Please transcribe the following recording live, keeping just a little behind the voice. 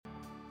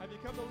Have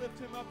you come to lift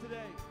him up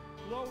today?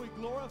 Lord, we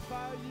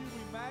glorify you,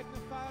 we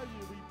magnify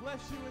you, we bless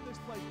you in this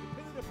place,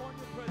 dependent upon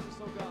your presence,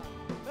 oh God.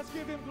 Let's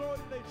give him glory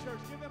today, church.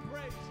 Give him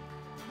praise.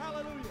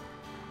 Hallelujah.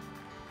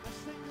 Let's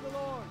sing to the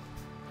Lord.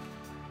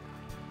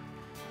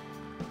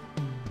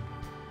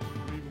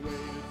 We've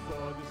waited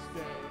for this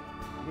day.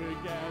 We're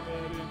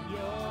gathered in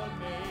your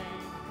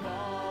name,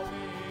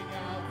 calling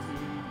out to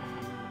you.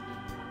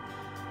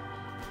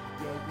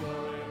 Your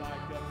glory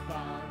like a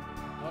fire,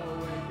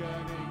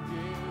 awakening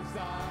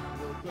desire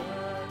will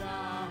burn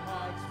our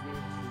hearts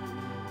with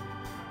truth.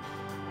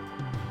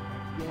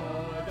 And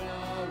you're the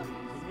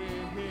reason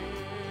we're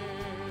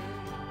here.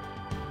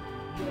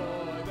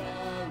 You're the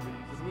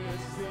reason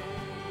we're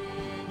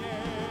singing.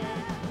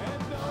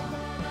 And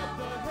open up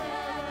the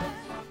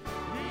heavens,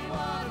 we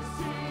want to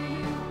see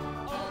you.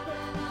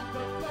 Open up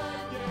the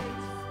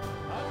floodgates,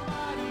 a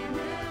mighty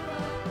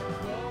river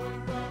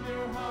flowing from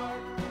your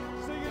heart.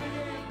 Sing it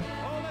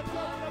again. Oh, let's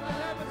open up the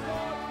heavens,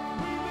 Lord.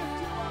 We lift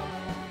you up.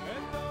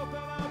 And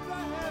open up the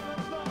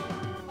heavens, Lord.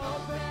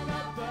 Open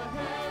up the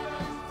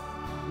heavens,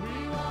 we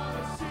want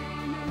to see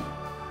you.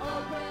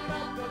 Open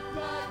up the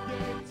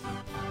floodgates,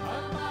 a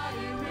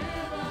mighty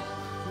river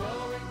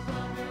flowing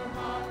from your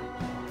heart,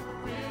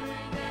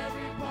 filling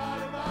every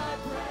part of our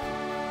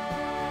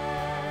praise.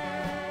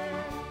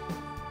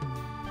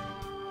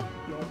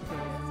 Your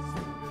presence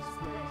in this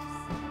place,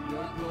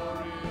 your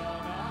glory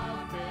on our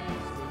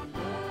face will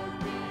lure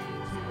me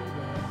to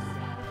the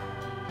sky.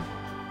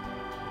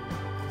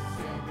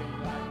 Descending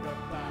like a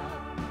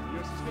cloud,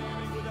 You're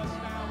standing with us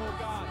now, oh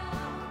God.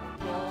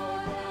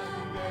 Lord,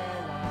 one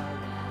there are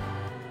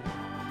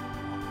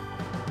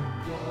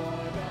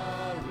you're the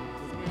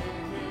reason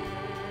we're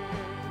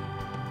here.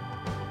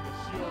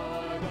 Yes,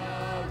 you're the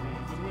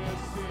reason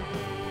we're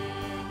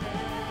singing.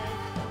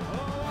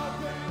 Oh,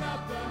 open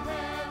up the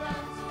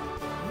heavens,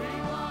 we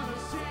want to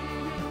see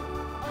you.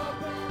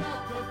 Open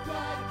up the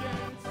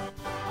floodgates,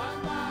 a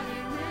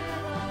mighty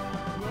river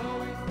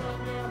flowing from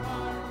your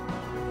heart,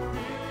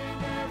 filling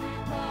every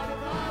part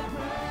of our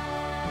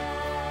praise.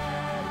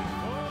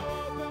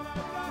 Oh, open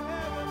up the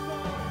heavens,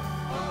 Lord.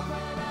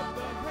 Open up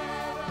the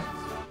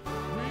heavens,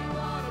 we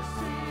want to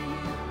see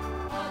you.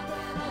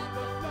 Open up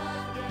the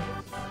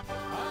floodgates,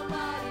 a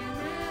mighty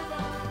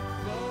river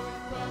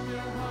flowing from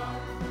your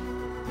heart,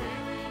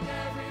 filling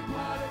every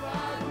part of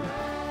our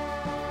praise.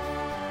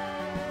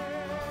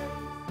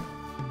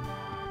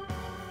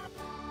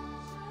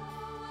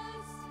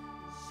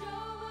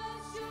 Show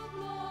us your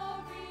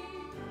glory.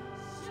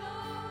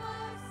 Show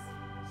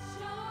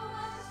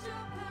us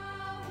your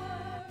power.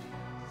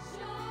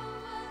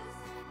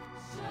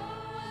 Show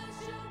us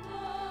your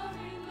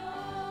glory,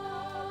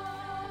 Lord.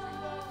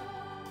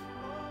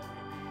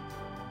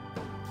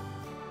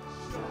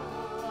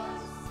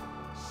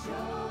 Show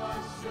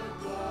us your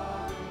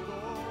glory,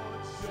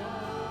 Lord.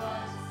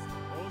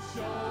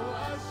 Show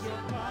us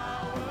your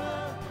power.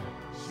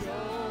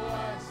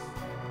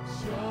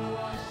 Show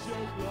us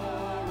your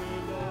glory,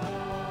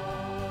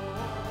 Lord.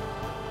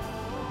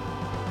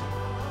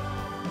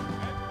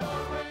 And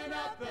open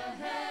up the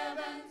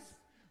heavens,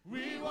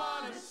 we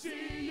want to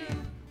see you.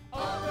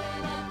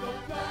 Open up the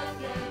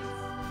floodgates,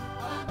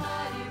 a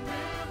mighty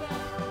river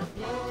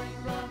flowing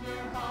from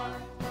your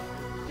heart,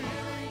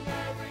 filling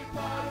every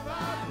part of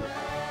our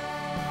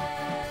praise.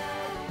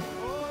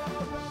 Oh,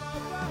 open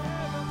up the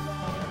heavens,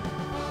 Lord.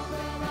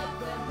 Open up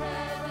the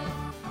heavens,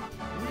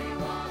 we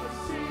want to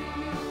see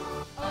you.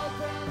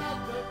 Open up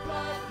the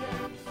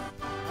floodgates,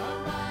 a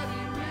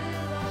mighty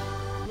river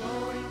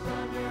flowing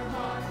from your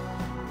heart,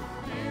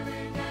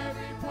 filling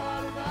every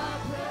part of our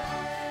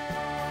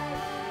praise.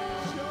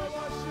 Show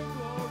us your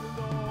glory,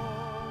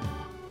 Lord.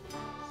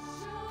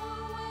 Show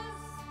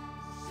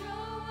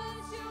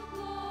us your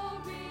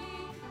glory.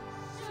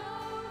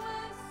 Show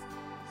us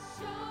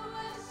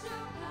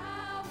your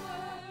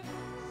power.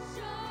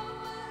 Show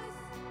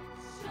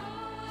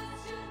us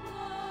your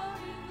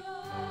glory,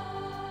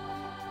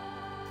 Lord.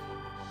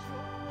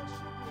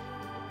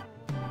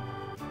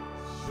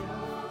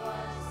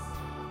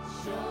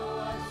 Show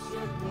us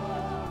your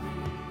glory.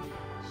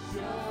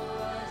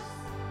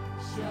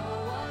 Show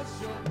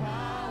us your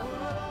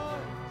power.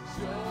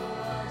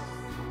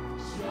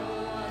 Show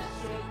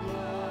us your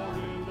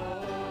glory,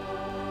 Lord.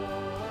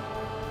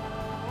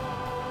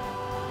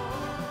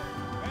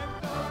 And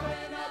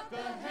open up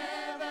the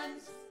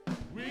heavens,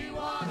 we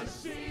want to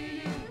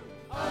see you.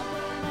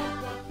 Open up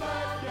the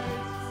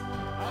floodgates,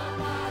 a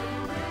mighty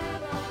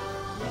river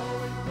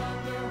flowing from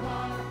your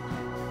heart,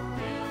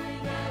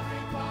 filling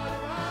every part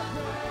of our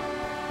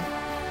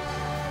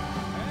praise.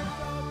 And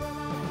open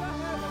up the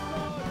heavens,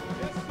 Lord.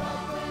 Yes,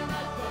 Open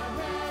up the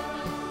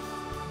heavens,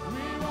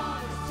 we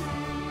want to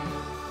see you.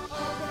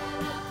 Open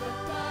up the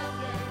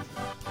floodgates,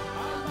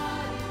 a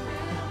mighty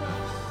river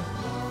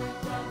flowing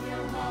from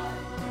your heart,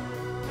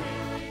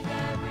 filling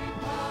every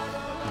part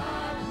of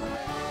our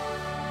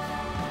praise.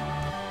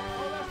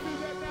 Oh, let's do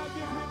that now.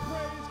 Give him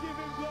praise. Give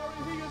him glory.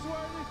 He is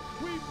worthy.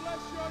 We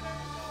bless your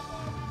name, oh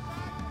Lord. We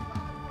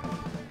magnify your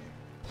name.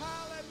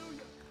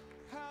 Hallelujah.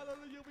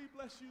 Hallelujah. We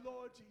bless you,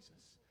 Lord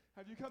Jesus.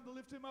 Have you come to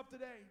lift him up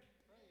today?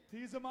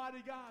 He's a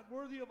mighty God,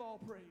 worthy of all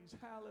praise.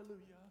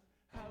 Hallelujah.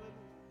 Hallelujah.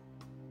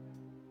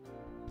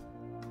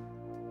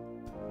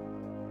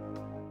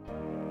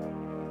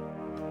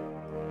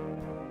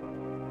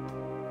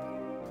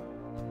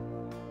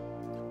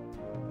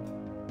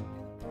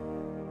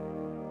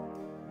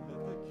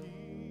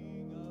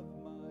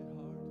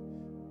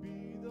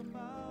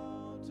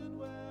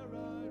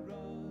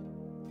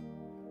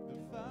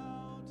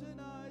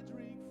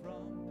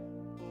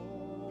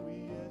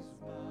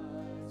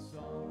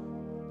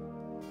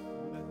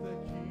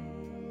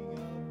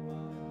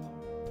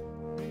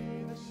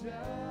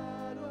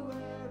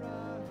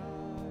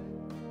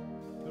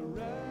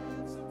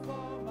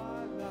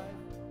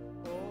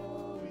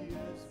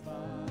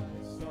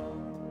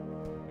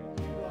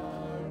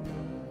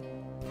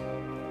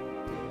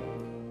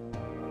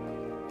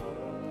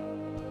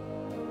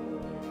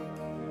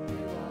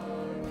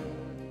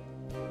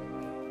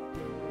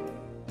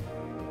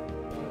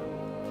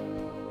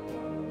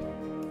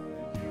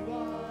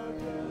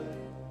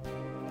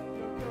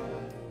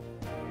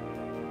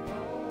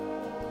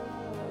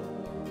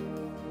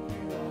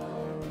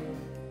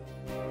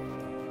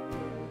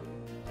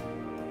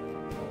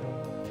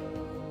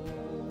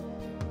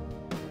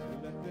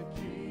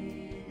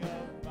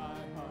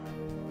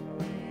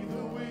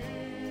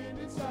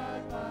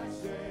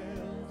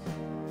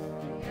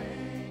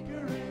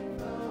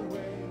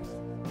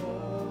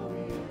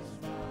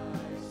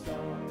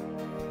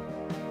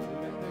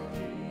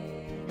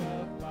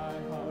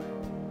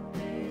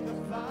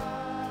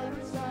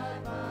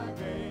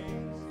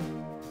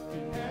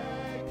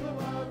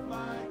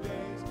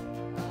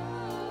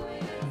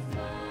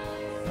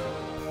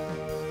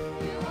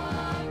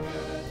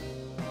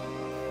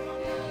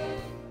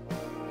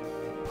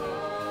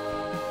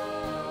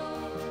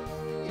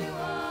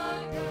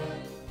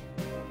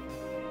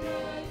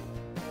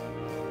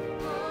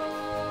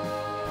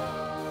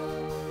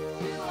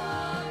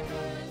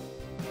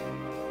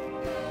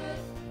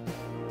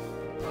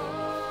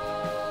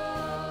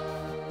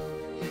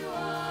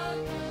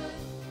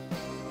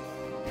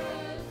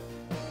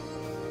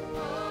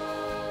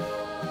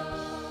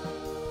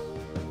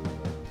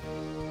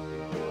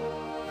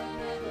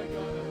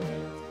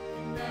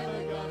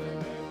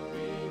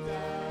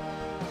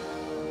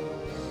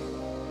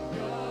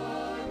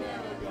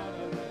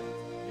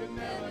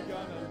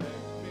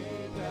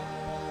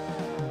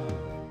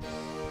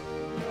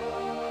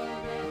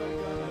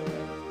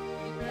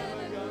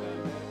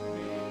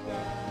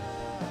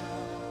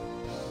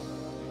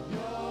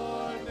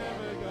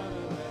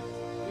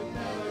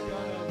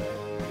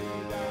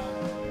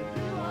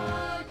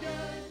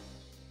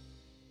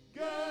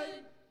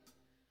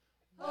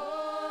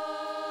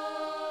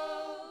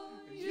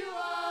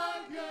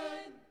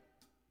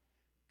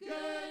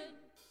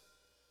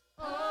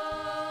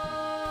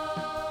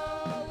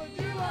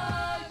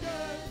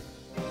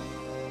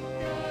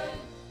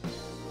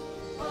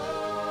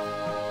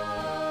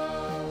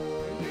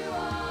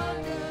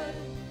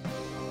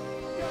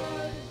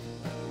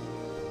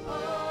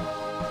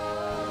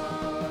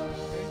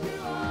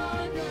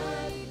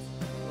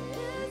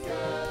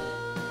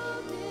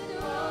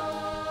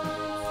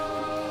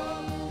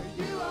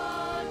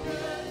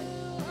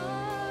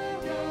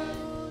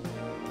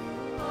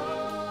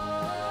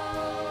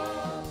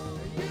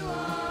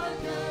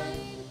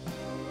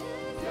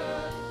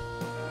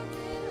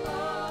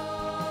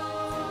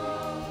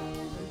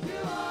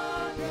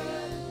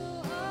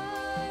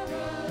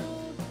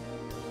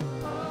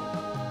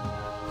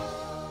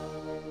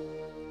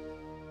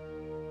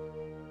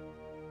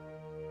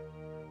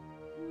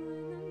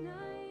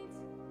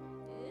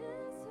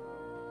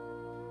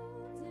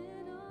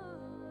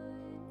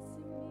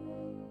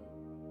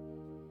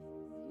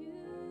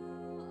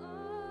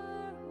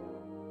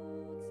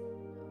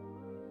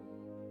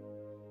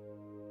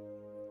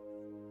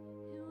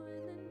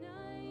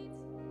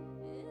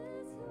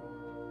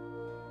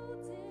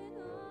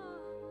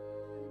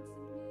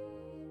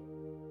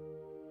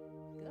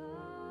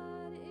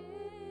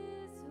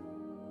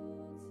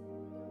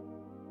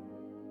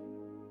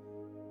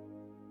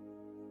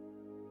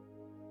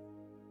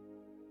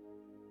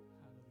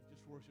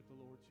 Worship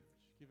the Lord,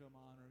 church. Give him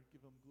honor.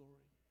 Give him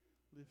glory.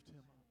 Lift him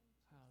up.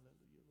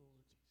 Hallelujah,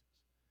 Lord Jesus.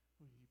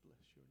 We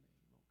bless your name,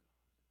 oh God.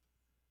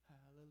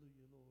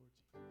 Hallelujah, Lord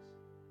Jesus.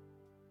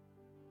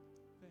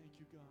 Thank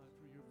you, God,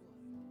 for your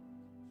blood.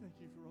 Thank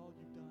you for all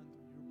you've done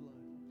through your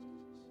blood,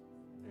 Lord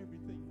Jesus.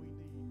 Everything we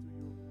need through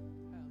your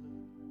blood.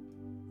 Hallelujah.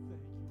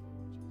 Thank you,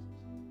 Lord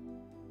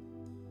Jesus.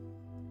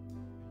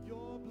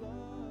 Your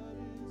blood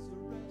is a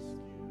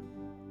rescue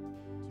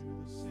to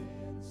the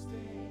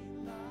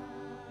sin-stained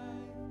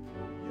life.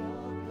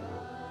 Your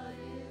blood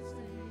is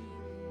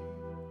healing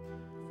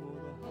for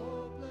the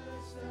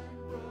hopeless and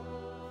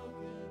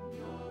broken.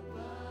 Your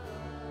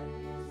blood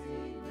is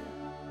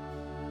enough.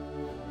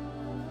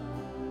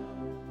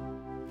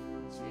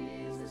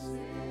 Jesus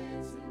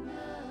is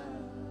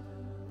enough.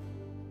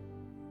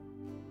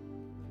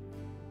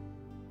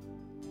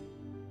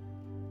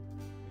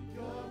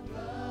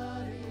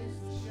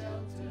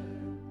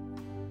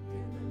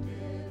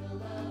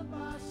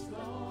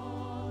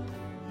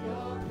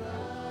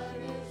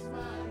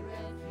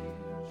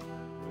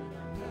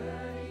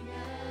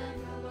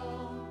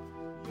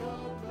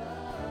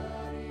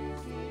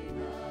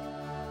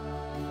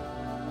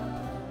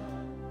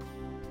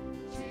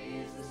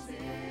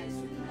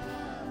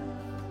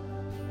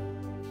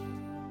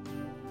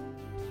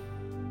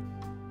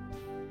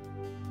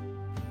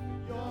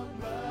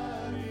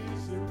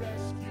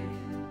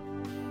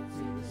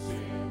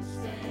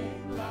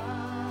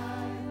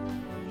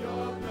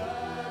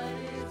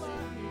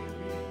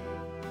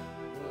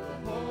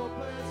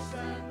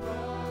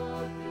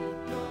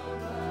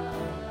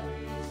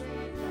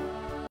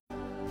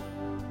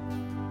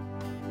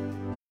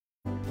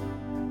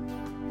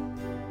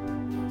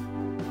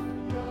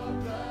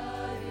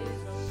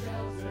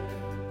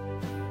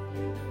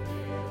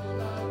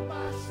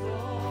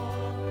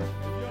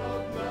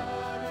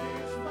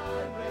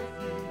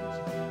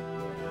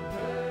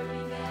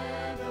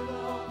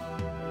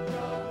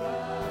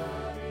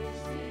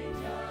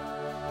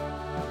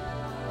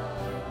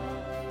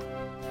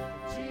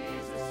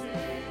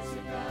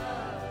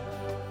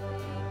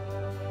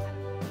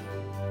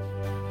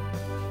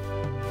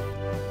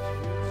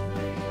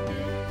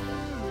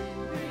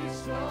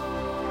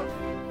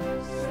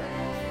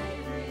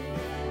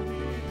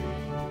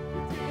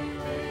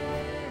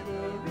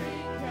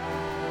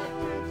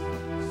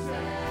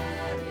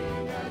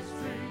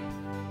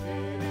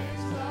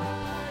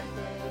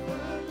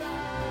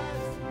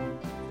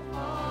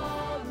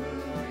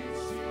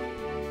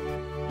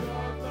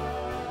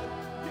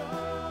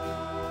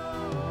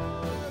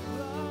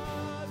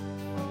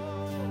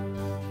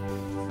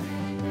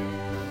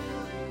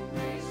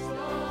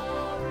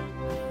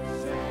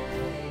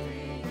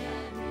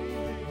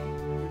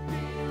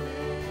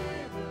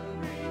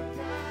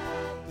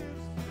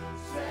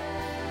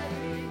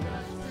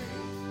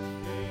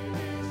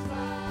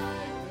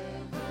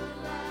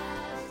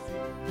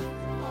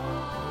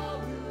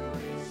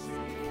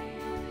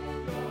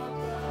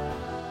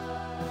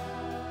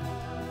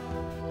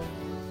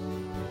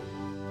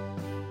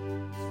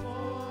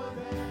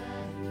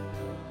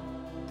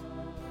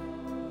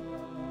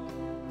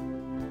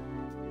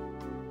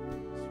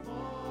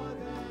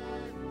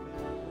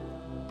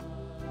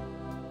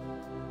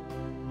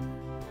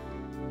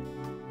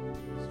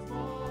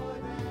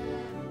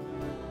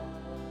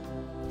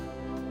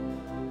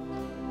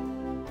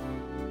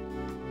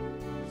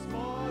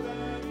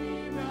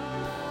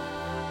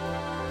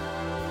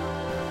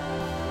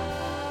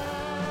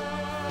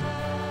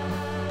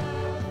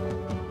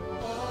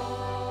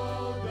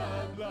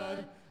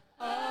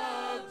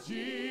 of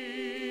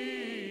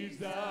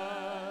Jesus.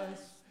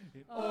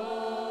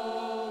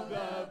 Oh,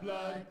 the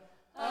blood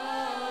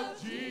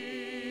of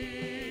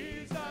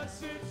Jesus.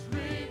 It's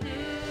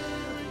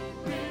renewing,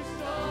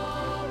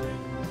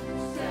 restoring,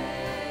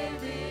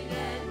 saving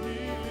and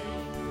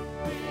healing,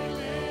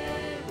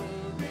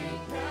 delivering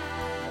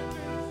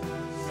captives,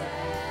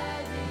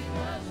 setting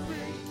us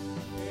free.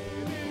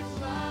 It is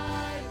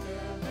life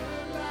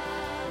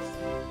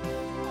everlasting,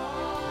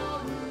 all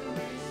who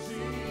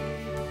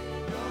receive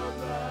your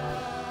blood.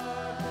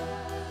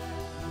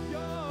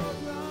 Your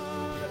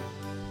blood,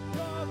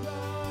 your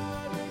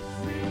blood is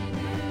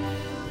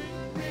renewing,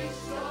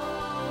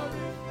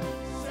 restoring,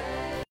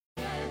 saving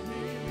and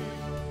healing,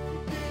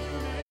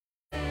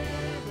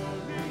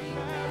 delivering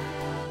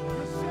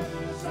captives,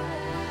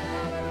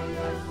 setting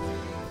us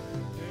free. Hallelujah.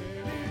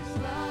 It is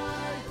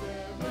life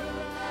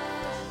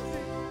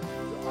everlasting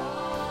to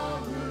all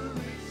who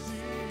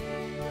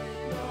receive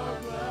your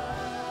blood.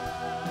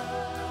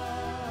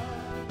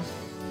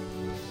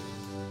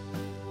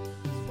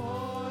 It's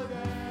more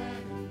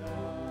than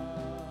enough.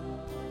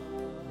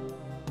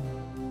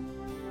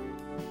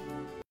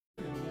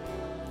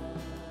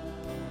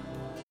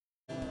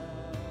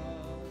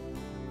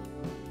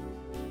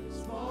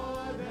 It's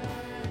more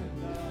than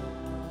enough.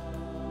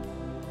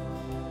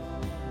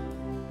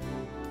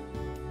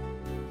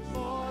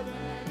 More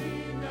than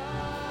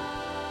enough.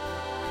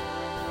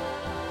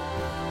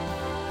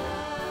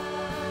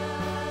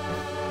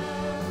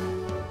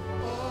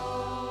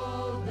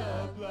 Oh, the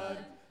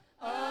blood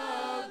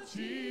of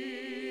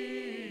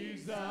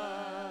Jesus.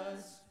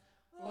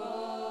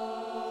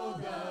 Oh,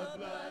 the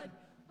blood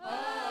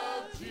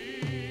of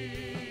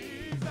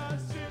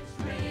Jesus. It's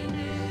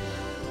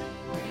renewing,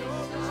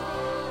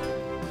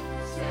 restoring,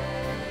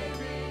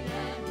 saving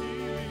and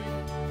healing,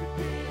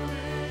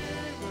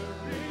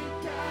 delivering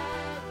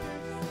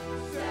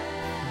captives,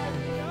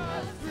 setting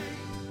us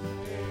free.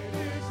 It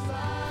is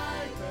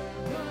life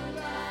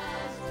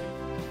everlasting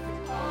to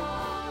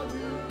all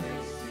who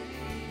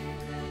receive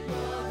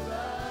your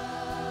blood.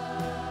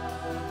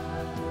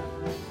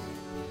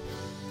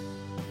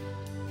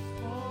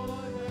 More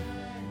than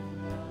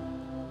enough.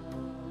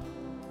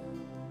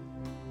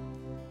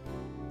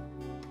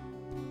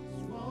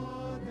 It's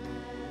more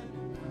than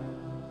enough.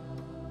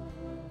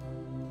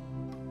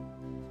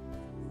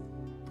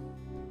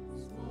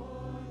 It's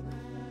more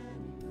than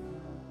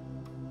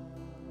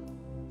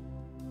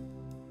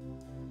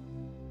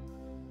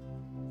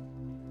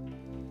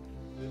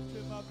Lift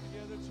him up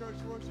together, church.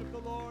 Worship the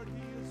Lord.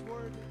 He is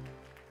worthy.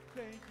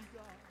 Thank you,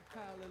 God.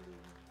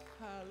 Hallelujah.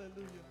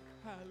 Hallelujah.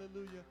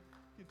 Hallelujah.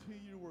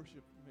 Continue to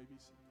worship. You may be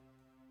seated.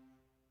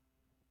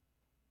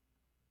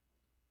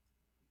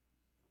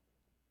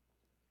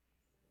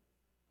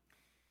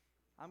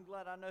 I'm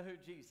glad I know who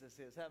Jesus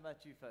is. How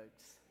about you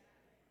folks?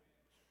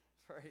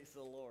 Praise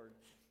the Lord.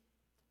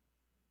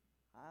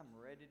 I'm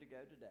ready to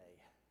go today.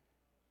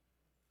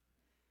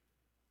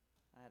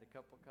 I had a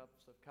couple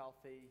cups of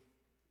coffee.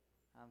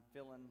 I'm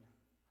feeling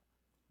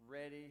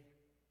ready.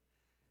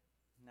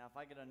 Now, if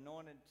I get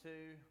anointed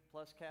too,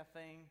 plus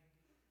caffeine,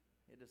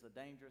 it is a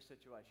dangerous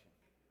situation.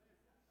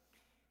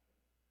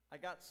 I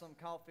got some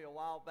coffee a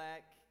while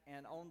back,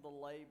 and on the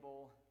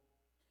label,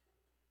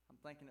 I'm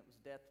thinking it was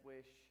Death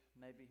Wish.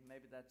 Maybe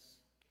that's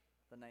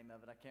the name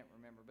of it. I can't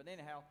remember. But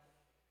anyhow,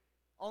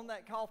 on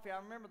that coffee, I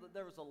remember that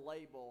there was a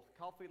label,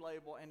 coffee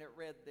label, and it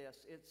read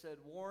this. It said,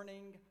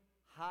 "Warning,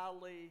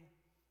 highly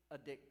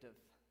addictive."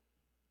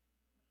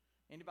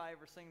 Anybody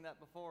ever seen that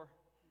before?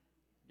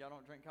 Y'all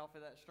don't drink coffee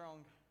that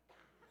strong?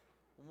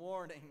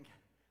 Warning,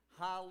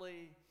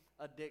 highly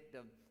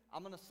addictive.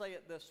 I'm going to say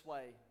it this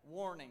way.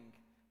 Warning,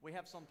 we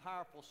have some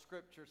powerful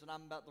scriptures that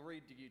I'm about to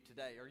read to you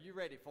today. Are you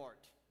ready for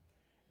it?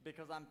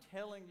 Because I'm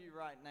telling you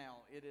right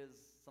now, it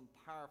is some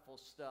powerful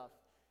stuff.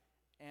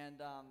 And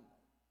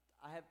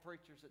I have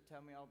preachers that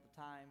tell me all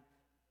the time,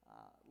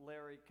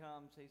 Larry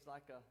comes, he's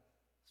like a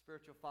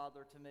spiritual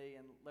father to me,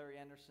 and Larry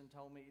Anderson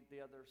told me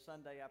the other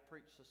Sunday I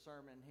preached a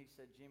sermon, and he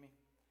said, "Jimmy,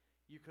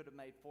 you could have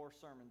made 4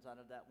 sermons out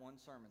of that one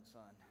sermon,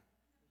 son."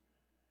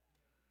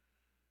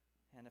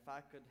 And if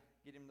I could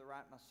get him to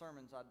write my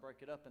sermons, I'd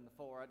break it up into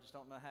 4. I just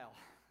don't know how.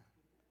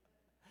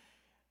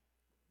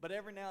 But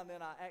every now and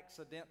then I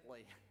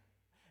accidentally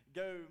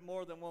go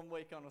more than 1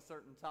 week on a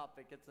certain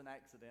topic. It's an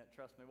accident,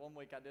 trust me. 1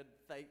 week I did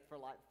faith for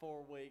like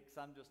 4 weeks.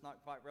 I'm just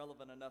not quite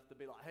relevant enough to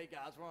be like, "Hey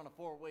guys, we're on a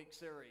 4-week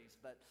series."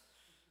 But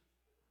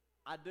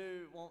I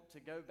do want to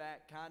go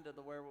back kind of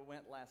to where we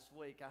went last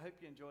week. I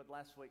hope you enjoyed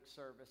last week's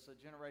service, A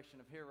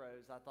Generation of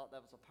Heroes. I thought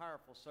that was a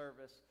powerful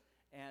service,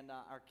 and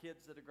our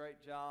kids did a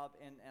great job.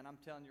 And I'm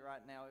telling you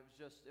right now, it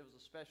was a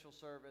special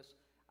service.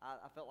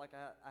 I felt like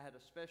I had a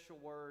special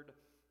word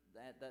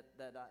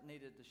that I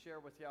needed to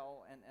share with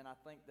y'all, and I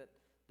think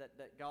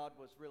that God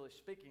was really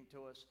speaking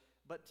to us.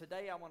 But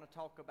today I want to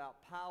talk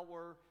about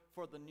power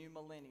for the new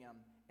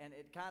millennium. And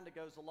it kind of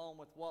goes along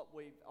with what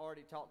we've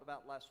already talked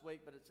about last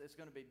week, but it's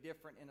going to be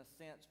different in a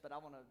sense. But I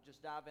want to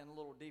just dive in a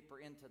little deeper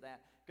into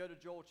that. Go to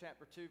Joel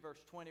chapter 2,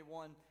 verse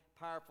 21.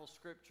 Powerful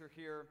scripture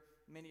here.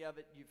 Many of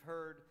it you've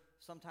heard.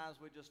 sometimes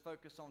we just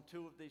focus on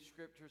 2 of these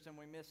scriptures and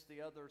we miss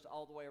the others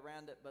all the way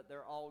around it, but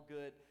they're all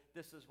good.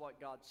 This is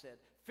what God said.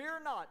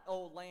 Fear not,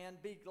 O land,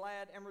 be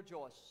glad and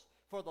rejoice,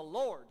 for the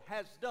Lord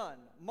has done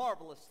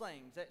marvelous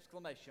things!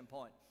 Exclamation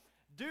point.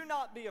 Do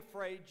not be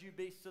afraid, you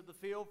beasts of the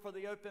field, for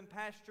the open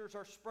pastures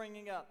are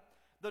springing up.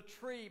 The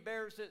tree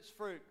bears its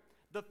fruit,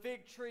 the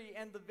fig tree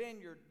and the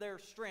vineyard their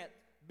strength.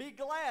 Be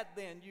glad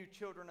then, you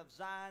children of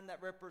Zion,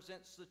 that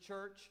represents the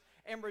church,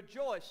 and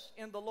rejoice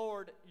in the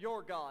Lord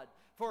your God.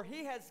 For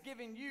he has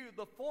given you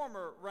the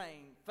former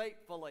rain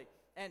faithfully,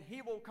 and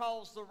he will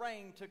cause the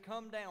rain to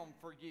come down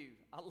for you.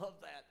 I love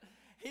that.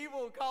 He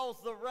will cause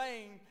the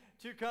rain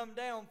to come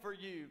down for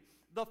you,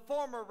 the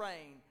former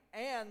rain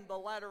and the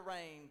latter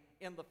rain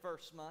in the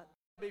first month.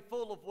 Be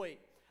full of wheat.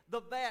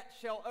 The vat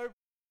shall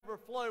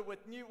overflow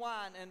with new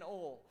wine and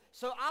oil.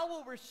 So I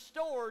will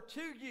restore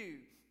to you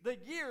the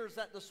years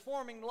that the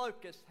swarming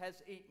locust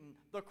has eaten,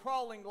 the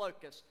crawling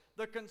locust,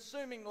 the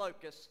consuming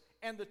locust,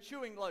 and the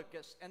chewing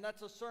locust. And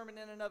that's a sermon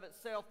in and of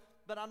itself,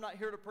 but I'm not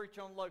here to preach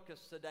on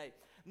locusts today.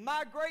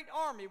 My great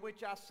army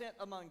which I sent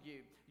among you,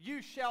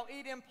 you shall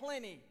eat in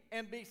plenty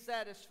and be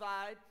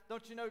satisfied.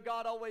 Don't you know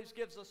God always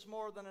gives us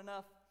more than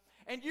enough?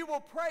 And you will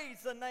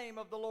praise the name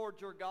of the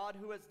Lord your God,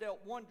 who has dealt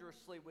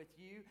wondrously with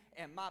you,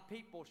 and my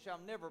people shall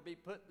never be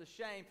put to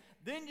shame.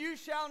 Then you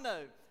shall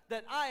know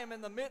that I am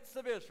in the midst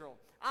of Israel.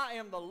 I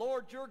am the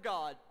Lord your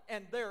God,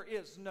 and there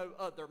is no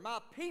other. My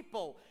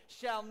people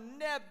shall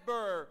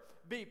never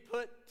be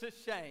put to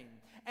shame.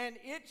 And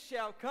it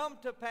shall come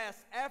to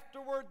pass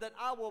afterward that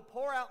I will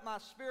pour out my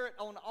spirit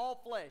on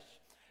all flesh.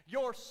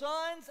 Your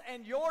sons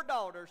and your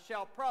daughters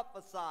shall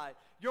prophesy.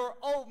 Your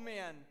old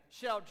men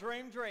shall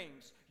dream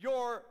dreams.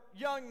 Your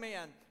young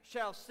men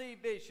shall see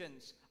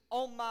visions.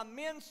 On my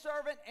men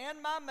servant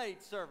and my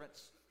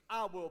maidservants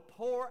I will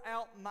pour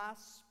out my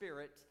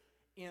spirit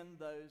in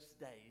those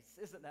days.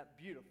 Isn't that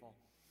beautiful?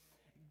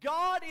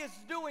 God is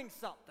doing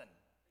something.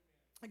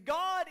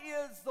 God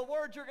is, the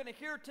word you're going to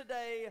hear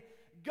today,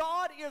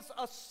 God is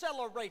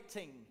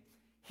accelerating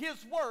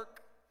his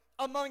work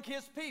among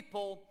his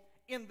people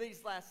in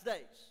these last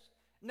days.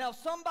 Now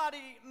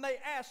somebody may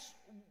ask,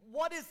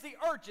 what is the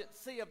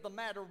urgency of the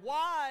matter?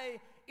 Why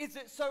is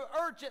it so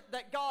urgent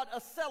that God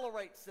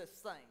accelerates this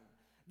thing?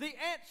 The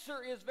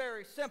answer is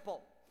very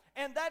simple,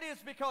 and that is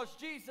because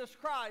Jesus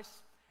Christ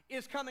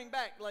is coming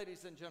back,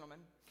 ladies and gentlemen.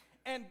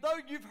 And though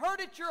you've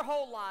heard it your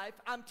whole life,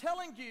 I'm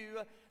telling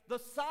you, the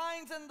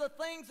signs and the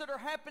things that are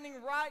happening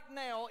right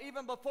now,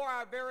 even before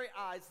our very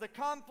eyes, the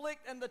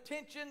conflict and the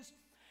tensions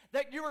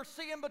that you are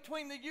seeing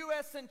between the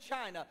U.S. and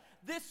China,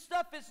 this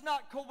stuff is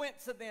not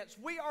coincidence.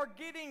 We are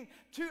getting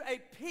to a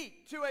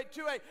peak,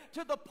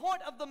 to the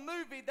point of the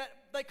movie that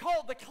they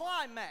call the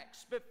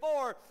climax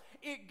before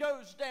it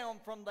goes down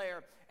from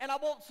there. And I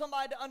want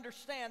somebody to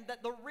understand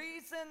that the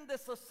reason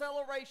this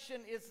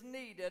acceleration is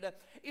needed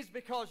is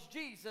because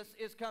Jesus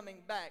is coming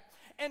back.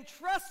 And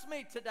trust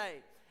me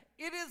today,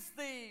 it is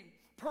the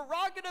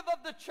prerogative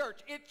of the church.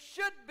 It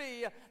should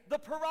be the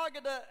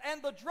prerogative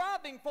and the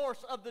driving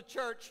force of the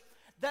church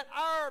that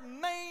our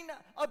main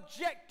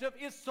objective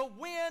is to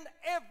win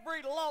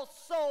every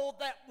lost soul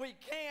that we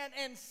can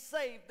and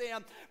save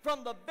them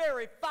from the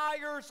very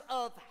fires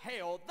of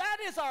hell. That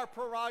is our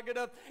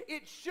prerogative.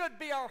 It should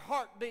be our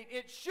heartbeat.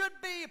 It should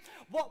be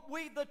what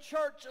we, the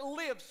church,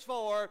 lives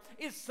for,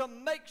 is to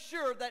make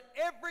sure that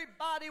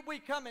everybody we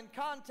come in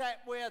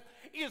contact with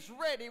is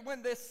ready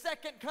when the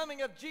second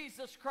coming of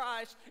Jesus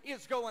Christ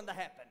is going to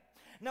happen.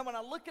 Now, when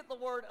I look at the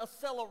word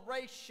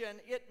acceleration,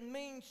 it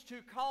means to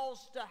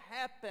cause to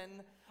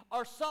happen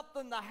or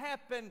something to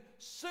happen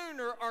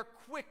sooner or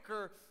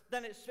quicker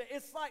than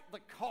it's like the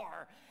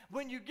car.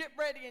 When you get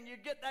ready and you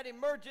get that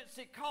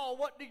emergency call,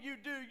 what do?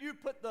 You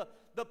put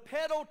the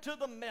pedal to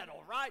the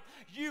metal, right?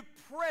 You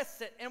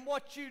press it, and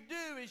what you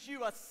do is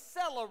you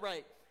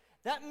accelerate.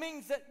 That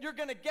means that you're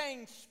going to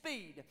gain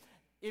speed.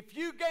 If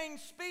you gain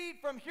speed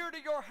from here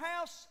to your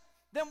house,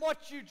 then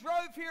what you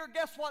drove here,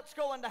 guess what's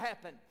going to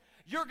happen?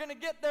 You're going to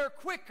get there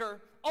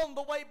quicker on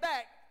the way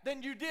back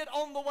than you did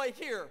on the way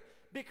here,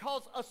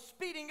 because a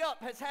speeding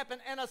up has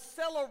happened. And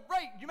accelerate,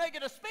 you may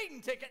get a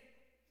speeding ticket,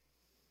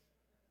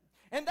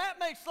 and that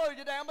may slow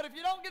you down, but if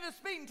you don't get a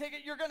speeding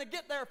ticket, you're going to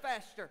get there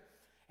faster.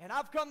 And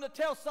I've come to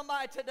tell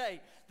somebody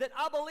today that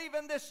I believe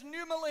in this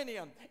new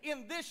millennium,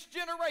 in this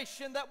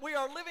generation that we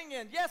are living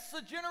in, yes,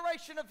 the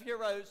generation of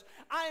heroes,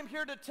 I am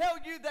here to tell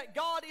you that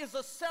God is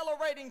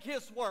accelerating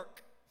his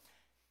work.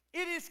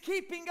 It is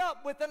keeping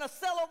up with an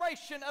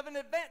acceleration of an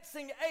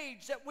advancing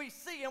age that we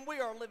see and we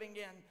are living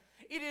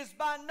in. It is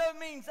by no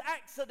means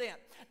accident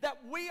that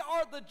we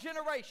are the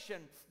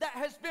generation that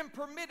has been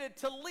permitted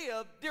to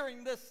live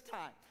during this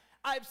time.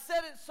 I've said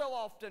it so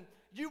often.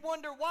 You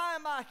wonder, why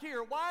am I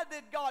here? Why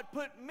did God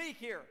put me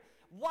here?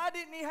 Why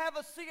didn't he have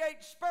a C.H.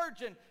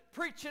 Spurgeon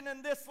preaching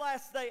in this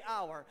last day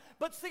hour.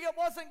 But see, it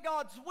wasn't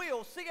God's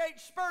will.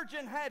 C.H.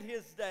 Spurgeon had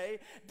his day.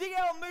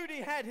 D.L.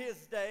 Moody had his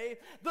day.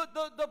 The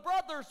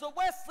brothers, the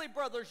Wesley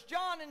brothers,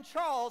 John and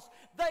Charles,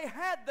 they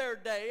had their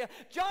day.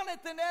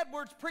 Jonathan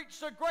Edwards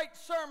preached a great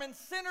sermon,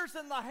 Sinners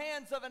in the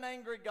Hands of an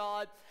Angry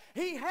God.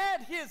 He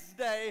had his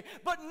day,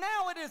 but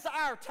now it is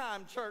our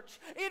time, church.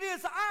 It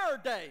is our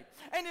day.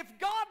 And if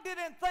God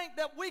didn't think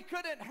that we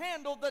couldn't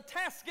handle the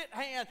task at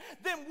hand,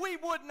 then we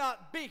would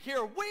not be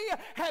here. We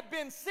have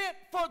been sent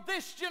for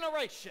this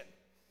generation.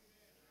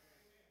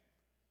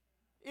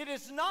 It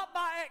is not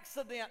by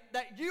accident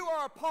that you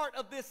are a part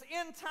of this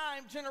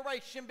end-time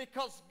generation,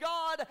 because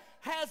God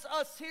has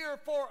us here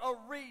for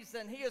a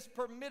reason. He has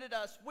permitted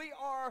us. We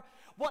are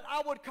what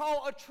I would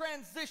call a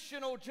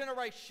transitional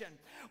generation.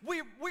 We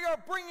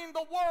are bringing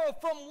the world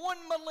from one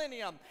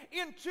millennium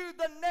into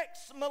the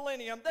next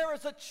millennium. There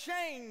is a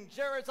change.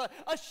 There is a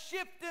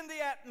shift in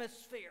the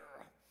atmosphere.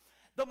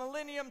 The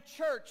Millennium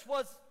Church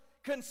was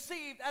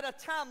conceived at a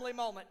timely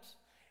moment.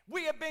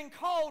 We have been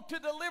called to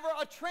deliver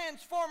a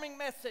transforming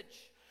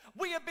message.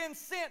 We have been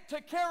sent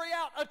to carry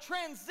out a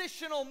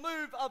transitional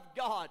move of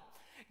God.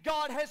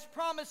 God has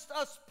promised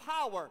us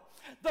power,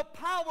 the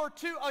power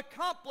to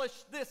accomplish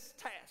this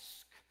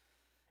task.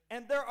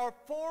 And there are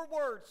 4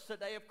 words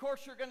today. Of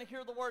course, you're going to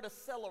hear the word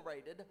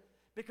accelerated,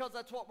 because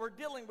that's what we're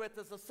dealing with,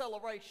 is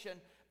acceleration.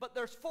 But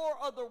there's 4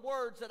 other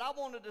words that I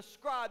want to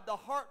describe the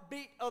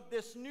heartbeat of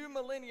this new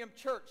millennium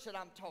church that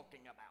I'm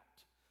talking about.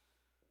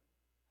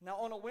 Now,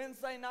 on a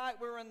Wednesday night,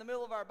 we were in the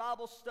middle of our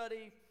Bible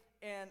study,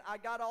 and I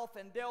got off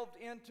and delved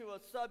into a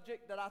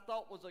subject that I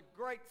thought was a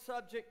great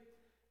subject,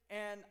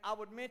 and I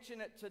would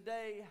mention it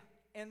today,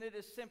 and it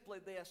is simply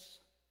this.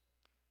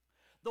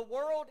 The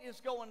world is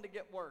going to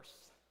get worse.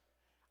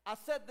 I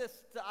said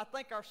this to, I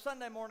think, our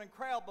Sunday morning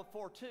crowd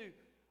before too,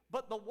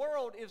 but the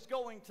world is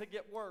going to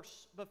get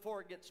worse before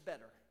it gets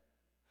better.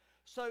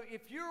 So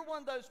if you're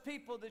one of those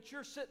people that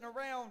you're sitting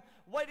around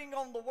waiting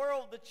on the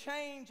world to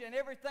change and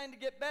everything to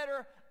get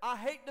better, I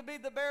hate to be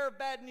the bearer of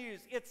bad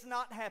news. It's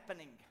not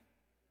happening.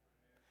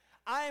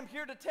 I am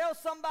here to tell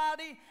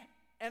somebody,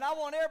 and I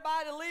want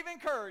everybody to leave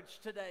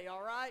encouraged today,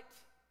 all right?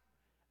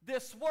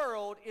 This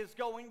world is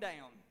going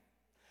down.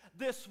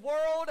 This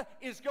world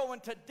is going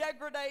to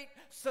degrade.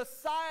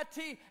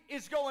 Society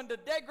is going to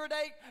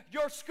degrade.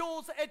 Your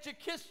school's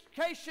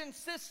education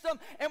system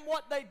and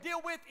what they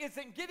deal with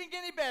isn't getting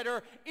any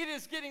better. It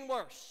is getting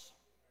worse.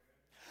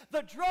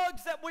 The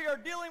drugs that we are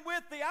dealing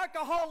with, the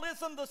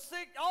alcoholism, the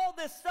sick, all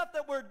this stuff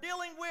that we're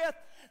dealing with,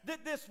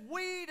 this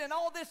weed and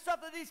all this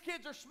stuff that these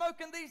kids are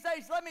smoking these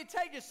days, let me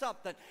tell you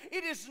something.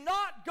 It is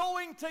not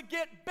going to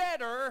get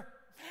better.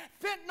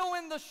 Fentanyl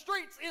in the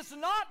streets is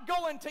not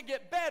going to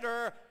get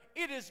better.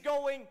 It is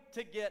going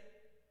to get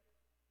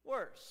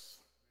worse.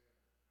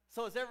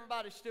 So is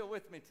everybody still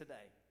with me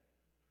today?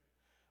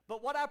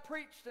 But what I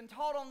preached and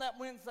taught on that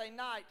Wednesday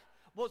night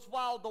was,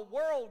 while the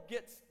world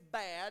gets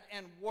bad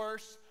and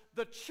worse,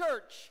 the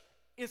church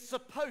is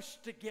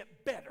supposed to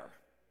get better.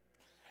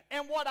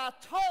 And what I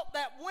taught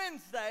that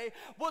Wednesday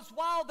was,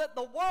 while that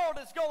the world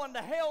is going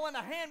to hell in a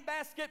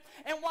handbasket,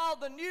 and while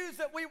the news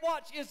that we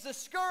watch is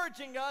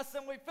discouraging us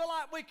and we feel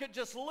like we could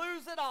just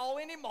lose it all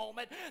any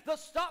moment, the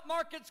stock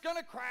market's going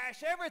to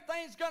crash,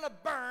 everything's going to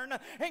burn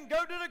and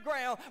go to the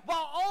ground,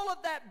 while all of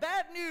that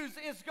bad news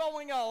is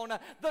going on,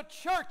 the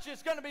church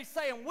is going to be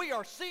saying, we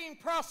are seeing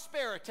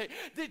prosperity.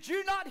 Did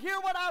you not hear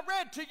what I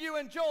read to you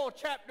in Joel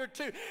chapter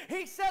 2?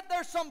 He said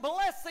there's some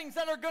blessings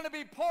that are going to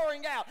be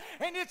pouring out,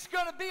 and it's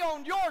going to be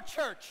on your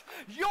church.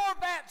 Your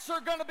vats are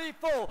going to be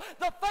full.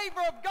 The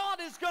favor of God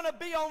is going to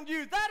be on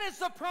you. That is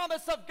the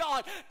promise of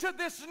God to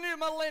this new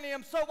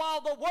millennium. So while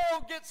the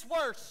world gets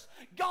worse,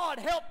 God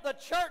help the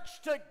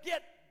church to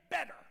get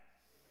better.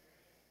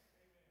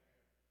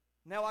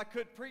 Now, I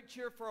could preach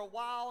here for a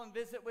while and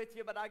visit with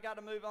you, but I got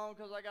to move on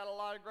because I got a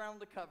lot of ground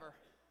to cover.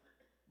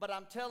 But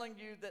I'm telling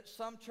you that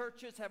some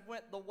churches have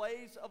went the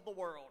ways of the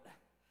world,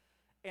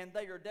 and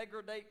they are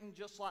degrading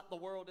just like the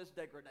world is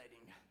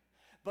degrading.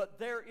 But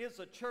there is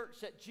a church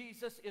that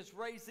Jesus is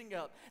raising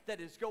up that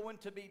is going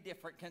to be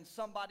different. Can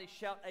somebody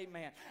shout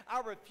amen?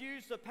 I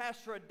refuse to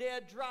pastor a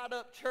dead, dried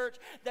up church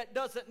that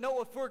doesn't know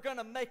if we're going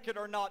to make it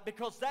or not,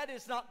 because that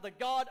is not the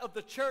God of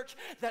the church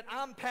that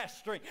I'm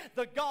pastoring.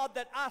 The God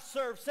that I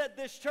serve said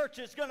this church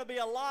is going to be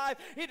alive.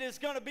 It is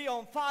going to be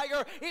on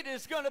fire. It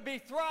is going to be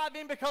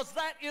thriving, because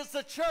that is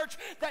the church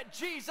that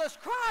Jesus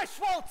Christ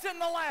wants in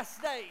the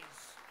last days.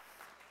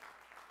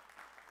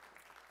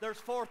 There's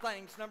 4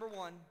 things. Number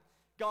 1,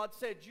 God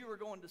said you were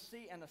going to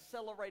see an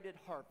accelerated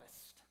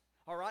harvest.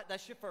 All right,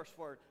 that's your first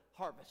word,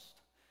 harvest.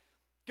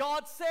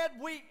 God said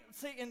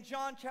in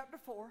John chapter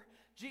 4,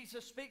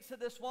 Jesus speaks to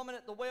this woman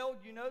at the well.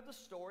 You know the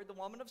story, the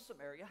woman of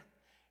Samaria.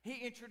 He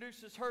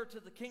introduces her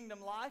to the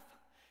kingdom life.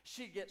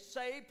 She gets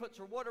saved, puts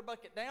her water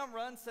bucket down,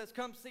 runs, says,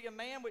 come see a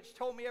man which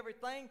told me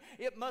everything.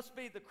 It must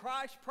be the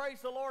Christ.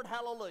 Praise the Lord.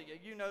 Hallelujah.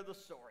 You know the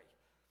story.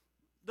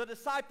 The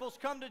disciples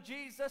come to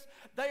Jesus.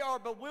 They are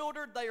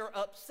bewildered. They are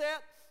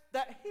upset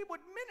that he would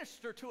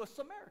minister to a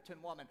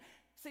Samaritan woman.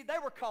 See, they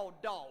were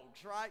called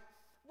dogs, right?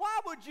 Why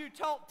would you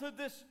talk to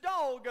this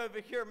dog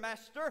over here,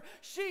 Master?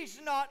 She's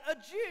not a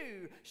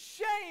Jew.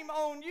 Shame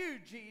on you,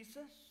 Jesus.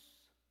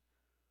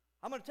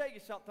 I'm going to tell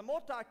you something.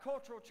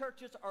 Multicultural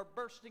churches are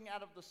bursting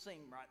out of the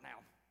seam right now.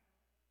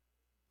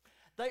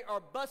 They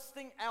are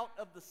busting out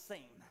of the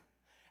seam.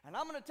 And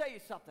I'm going to tell you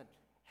something.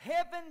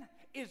 Heaven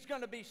is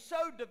going to be so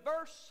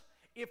diverse.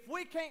 If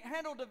we can't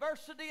handle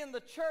diversity in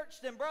the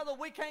church, then brother,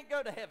 we can't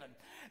go to heaven.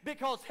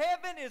 Because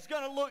heaven is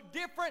going to look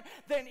different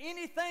than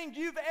anything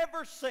you've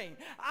ever seen.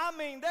 I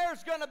mean,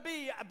 there's going to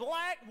be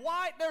black,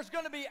 white, there's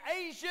going to be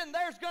Asian,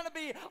 there's going to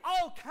be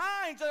all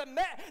kinds of,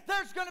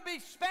 there's going to be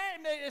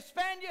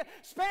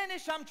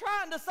Spanish, I'm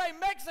trying to say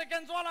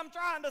Mexicans, what I'm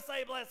trying to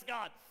say, bless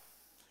God.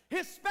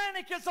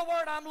 Hispanic is the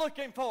word I'm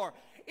looking for.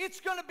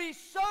 It's going to be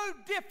so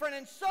different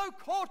and so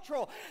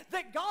cultural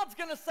that God's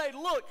going to say,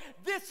 look,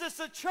 this is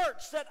the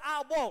church that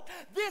I want.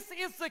 This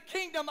is the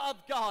kingdom of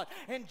God.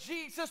 And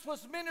Jesus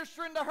was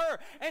ministering to her,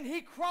 and he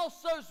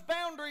crossed those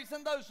boundaries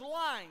and those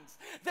lines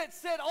that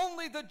said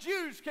only the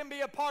Jews can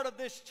be a part of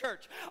this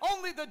church.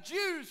 Only the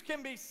Jews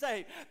can be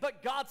saved.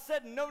 But God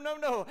said, no, no,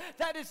 no.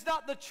 That is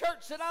not the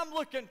church that I'm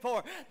looking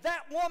for.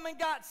 That woman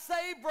got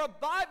saved.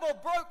 Revival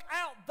broke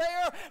out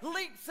there,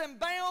 leaps and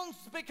bounds,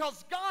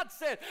 because God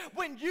said,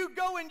 when you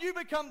go and you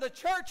become the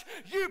church,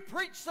 you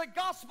preach the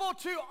gospel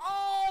to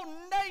all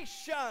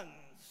nations.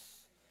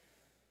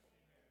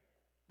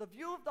 The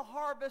view of the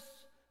harvest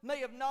may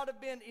have not have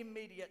been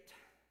immediate,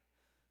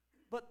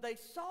 but they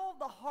saw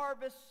the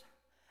harvest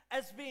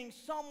as being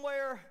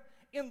somewhere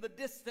in the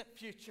distant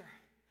future.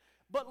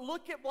 But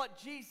look at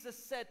what Jesus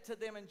said to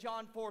them in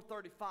John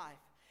 4:35.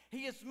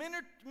 He has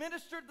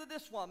ministered to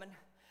this woman.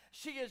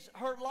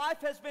 Her life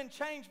has been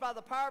changed by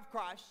the power of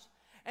Christ.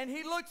 And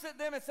he looks at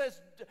them and says,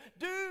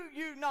 do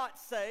you not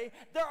say,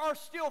 there are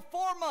still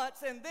 4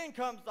 months and then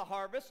comes the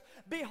harvest?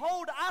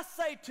 Behold, I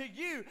say to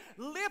you,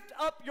 lift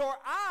up your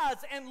eyes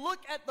and look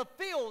at the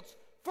fields,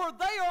 for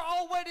they are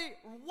already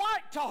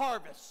white to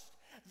harvest.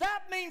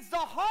 That means the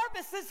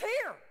harvest is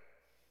here.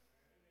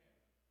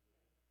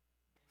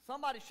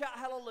 Somebody shout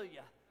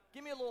hallelujah.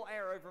 Give me a little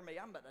air over me.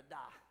 I'm about to die.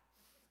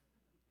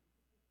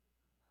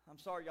 I'm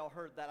sorry y'all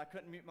heard that. I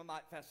couldn't mute my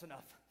mic fast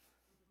enough.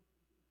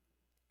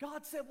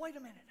 God said, wait a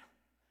minute.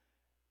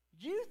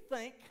 You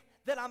think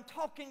that I'm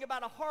talking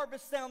about a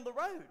harvest down the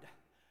road.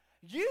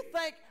 You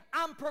think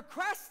I'm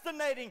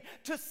procrastinating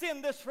to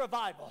send this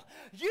revival.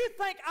 You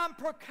think I'm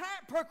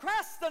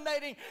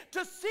procrastinating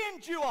to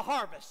send you a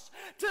harvest,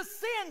 to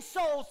send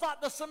souls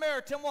like the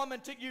Samaritan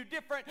woman to you,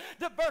 different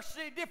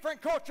diversity,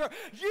 different culture.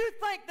 You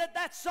think that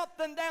that's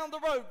something down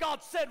the road.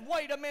 God said,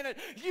 wait a minute,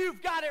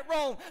 you've got it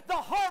wrong. The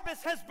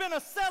harvest has been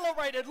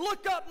accelerated.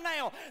 Look up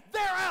now.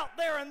 They're out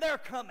there and they're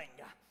coming.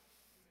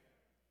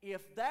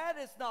 If that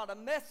is not a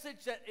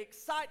message that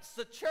excites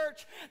the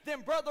church, then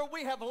brother,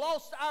 we have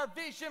lost our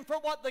vision for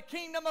what the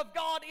kingdom of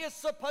God is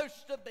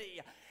supposed to be.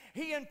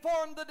 He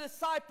informed the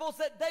disciples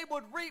that they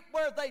would reap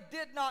where they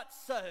did not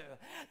sow.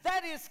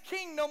 That is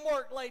kingdom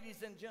work,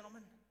 ladies and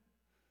gentlemen.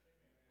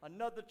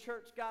 Another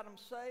church got them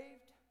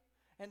saved,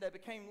 and they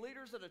became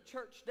leaders at a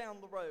church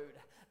down the road.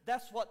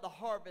 That's what the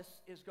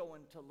harvest is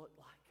going to look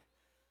like.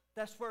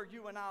 That's where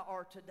you and I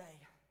are today.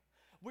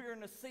 We're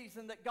in a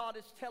season that God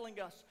is telling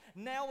us,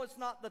 now is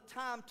not the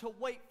time to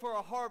wait for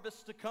a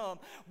harvest to come.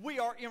 We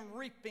are in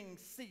reaping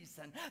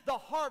season. The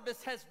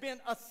harvest has been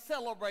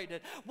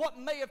accelerated. What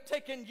may have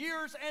taken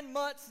years and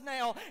months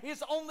now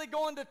is only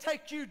going to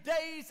take you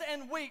days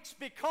and weeks,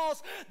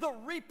 because the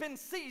reaping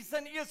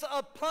season is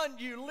upon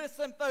you.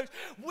 Listen, folks,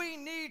 we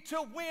need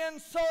to win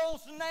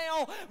souls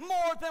now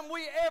more than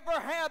we ever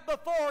have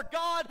before.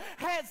 God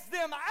has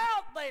them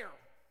out there.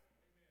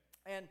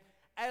 And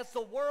as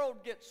the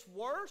world gets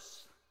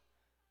worse,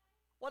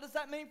 what does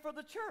that mean for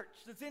the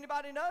church? Does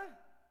anybody know?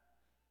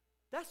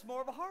 That's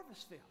more of a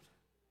harvest field.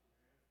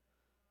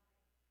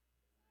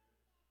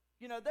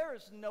 You know, there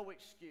is no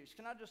excuse.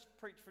 Can I just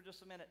preach for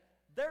just a minute?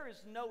 There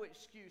is no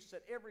excuse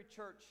that every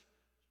church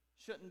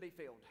shouldn't be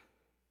filled.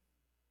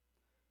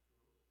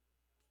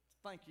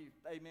 Thank you.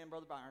 Amen,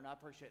 Brother Byron. I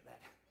appreciate that.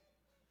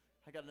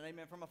 I got an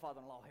amen from my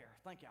father-in-law here.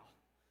 Thank y'all.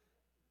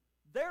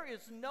 There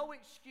is no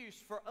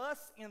excuse for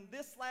us in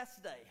this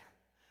last day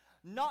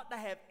not to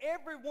have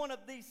every one of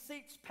these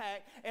seats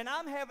packed, and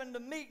I'm having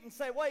to meet and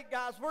say, wait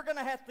guys, we're going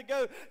to have to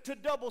go to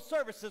double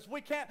services.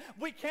 We can't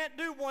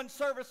do one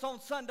service on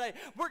Sunday.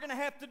 We're going to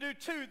have to do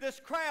 2. This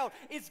crowd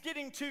is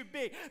getting too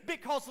big.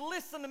 Because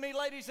listen to me,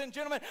 ladies and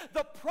gentlemen,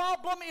 the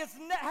problem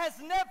has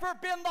never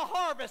been the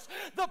harvest.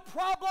 The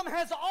problem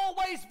has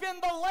always been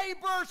the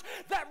laborers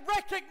that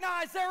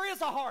recognize there is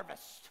a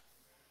harvest.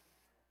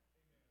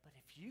 But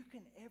if you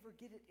can ever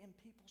get it in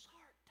people's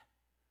heart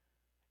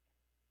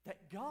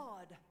that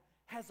God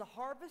has a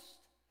harvest,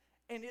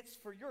 and it's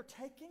for your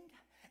taking,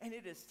 and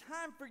it is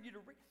time for you to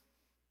reap.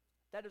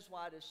 That is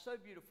why it is so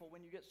beautiful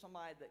when you get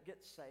somebody that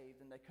gets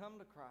saved and they come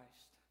to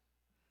Christ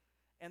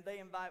and they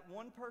invite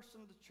one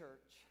person to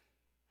church,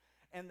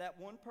 and that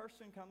one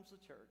person comes to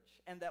church,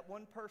 and that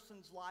one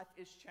person's life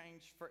is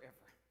changed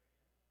forever.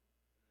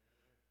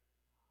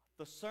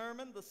 The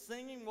sermon, the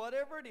singing,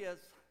 whatever it is,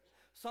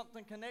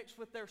 Something connects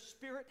with their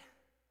spirit.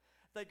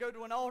 They go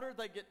to an altar,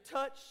 they get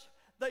touched,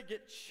 they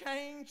get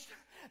changed,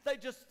 they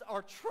just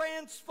are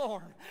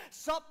transformed.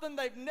 Something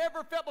they've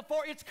never felt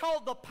before. It's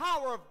called the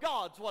power of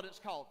God's what it's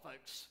called,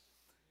 folks.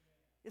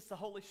 It's the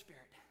Holy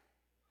Spirit.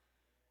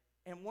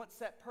 And once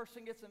that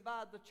person gets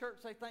invited to church,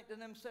 they think to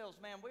themselves,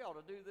 man, we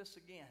ought to do this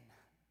again.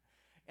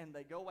 And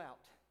they go out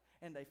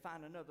and they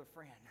find another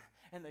friend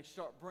and they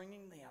start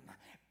bringing them.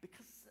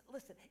 Because,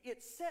 listen,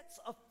 it sets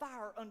a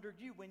fire under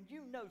you when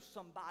you know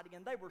somebody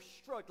and they were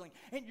struggling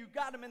and you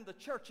got them in the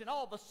church and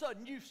all of a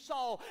sudden you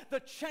saw the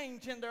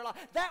change in their life.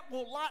 That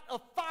will light a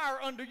fire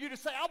under you to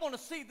say, I want to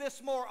see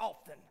this more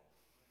often.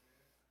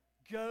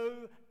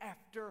 Go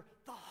after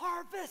the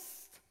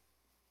harvest.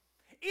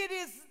 It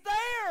is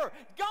there.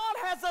 God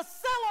has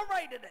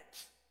accelerated it.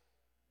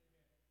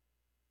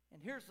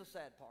 And here's the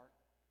sad part,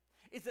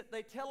 is that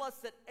they tell us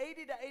that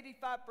 80 to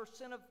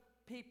 85% of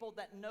people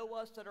that know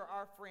us, that are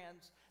our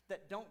friends,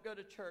 that don't go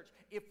to church,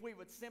 if we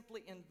would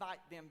simply invite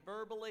them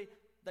verbally,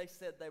 they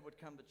said they would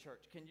come to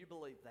church. Can you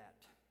believe that?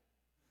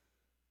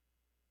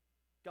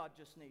 God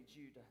just needs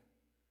you to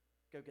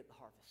go get the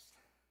harvest.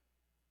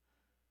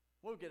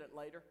 We'll get it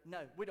later.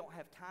 No, we don't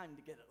have time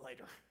to get it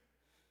later.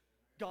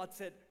 God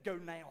said, go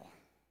now.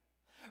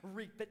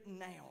 Reap it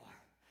now.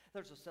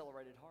 There's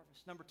accelerated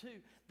harvest. Number two,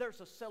 there's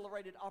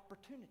accelerated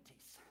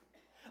opportunities.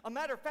 A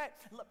matter of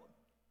fact,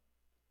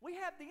 we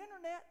have the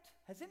internet.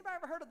 Has anybody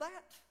ever heard of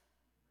that?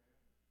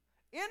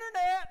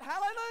 Internet,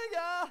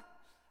 hallelujah.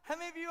 How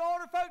many of you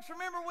older folks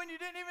remember when you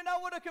didn't even know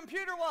what a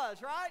computer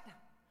was, right?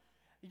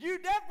 You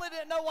definitely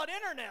didn't know what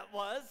internet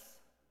was.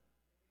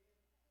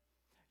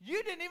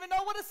 You didn't even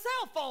know what a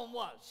cell phone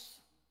was.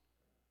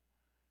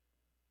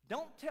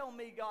 Don't tell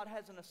me God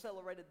hasn't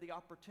accelerated the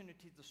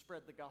opportunity to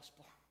spread the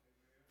gospel.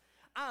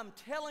 I'm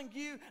telling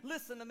you,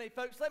 listen to me,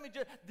 folks.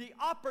 The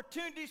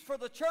opportunities for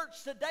the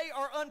church today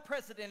are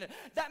unprecedented.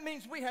 That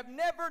means we have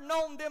never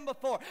known them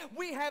before.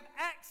 We have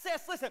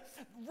access, listen,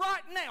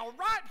 right now,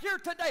 right here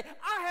today,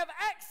 I have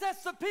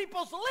access to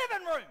people's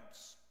living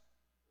rooms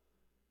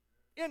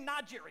in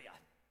Nigeria.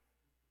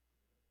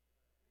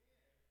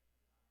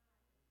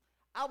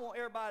 I want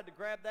everybody to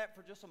grab that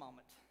for just a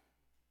moment.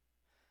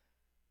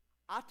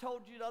 I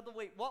told you the other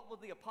week, what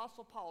would the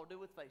Apostle Paul do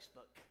with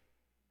Facebook?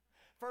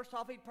 First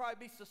off, he'd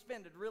probably be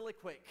suspended really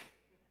quick.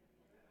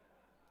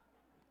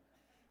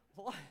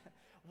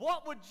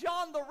 What would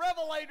John the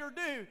Revelator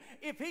do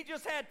if he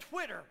just had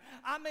Twitter?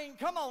 I mean,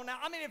 come on now.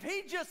 I mean, if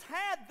he just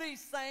had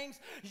these things,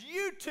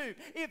 YouTube,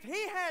 if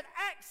he had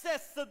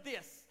access to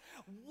this,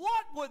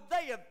 what would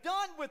they have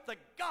done with the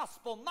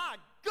gospel? My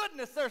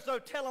goodness, there's no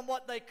telling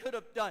what they could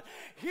have done.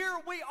 Here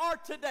we are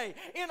today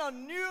in a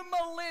new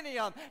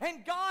millennium,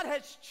 and God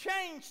has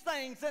changed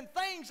things, and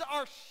things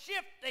are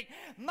shifting.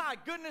 My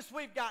goodness,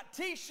 we've got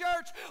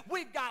t-shirts,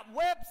 we've got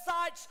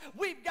websites,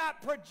 we've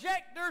got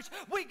projectors,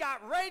 we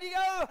got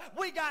radio,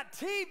 we got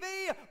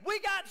TV, we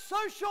got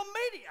social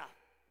media.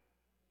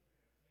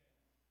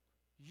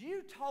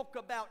 You talk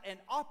about an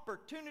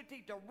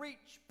opportunity to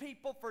reach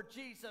people for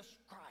Jesus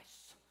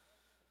Christ.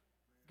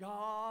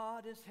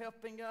 God is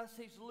helping us.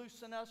 He's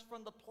loosening us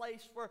from the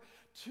place where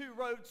two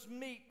roads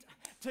meet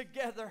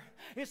together.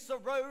 It's the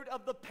road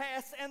of the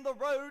past and the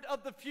road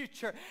of the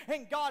future.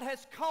 And God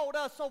has called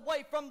us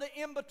away from the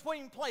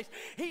in-between place.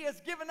 He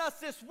has given us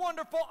this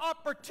wonderful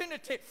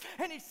opportunity.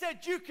 And He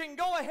said you can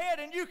go ahead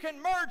and you can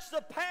merge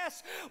the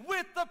past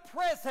with the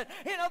present.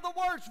 In other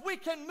words, we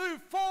can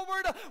move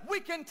forward.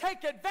 We can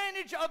take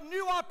advantage of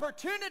new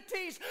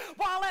opportunities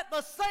while at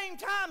the same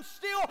time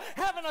still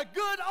having a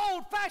good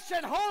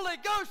old-fashioned Holy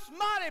Ghost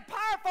mighty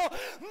powerful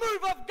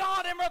move of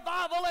God and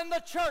revival in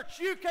the church.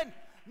 You can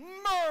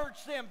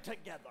merge them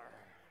together.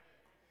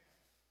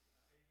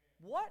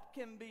 What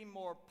can be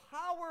more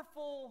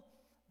powerful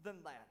than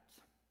that?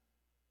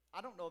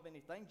 I don't know of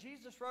anything.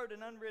 Jesus rode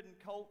an unridden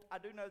colt, I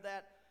do know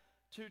that,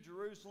 to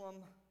Jerusalem,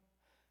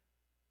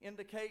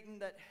 indicating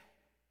that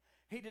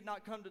He did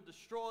not come to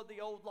destroy the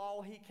old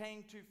law. He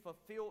came to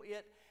fulfill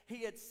it.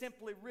 He had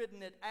simply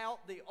ridden it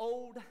out, the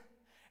old,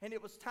 and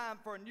it was time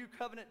for a new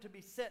covenant to be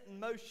set in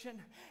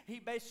motion. He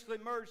basically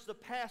merged the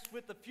past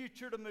with the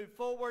future to move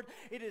forward.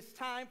 It is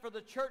time for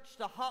the church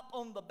to hop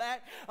on the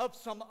back of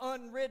some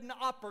unridden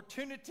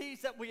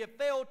opportunities that we have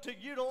failed to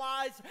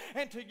utilize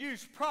and to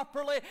use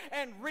properly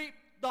and reap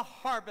the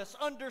harvest.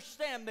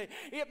 Understand me,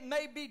 it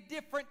may be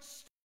different,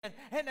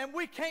 and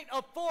we can't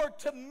afford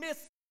to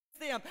miss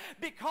them,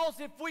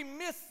 because if we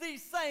miss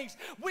these things,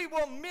 we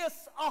will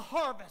miss a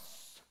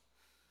harvest.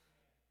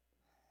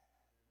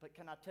 But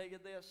can I tell you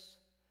this?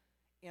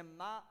 In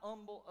my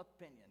humble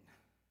opinion,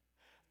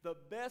 the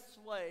best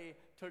way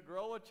to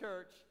grow a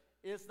church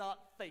is not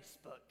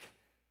Facebook.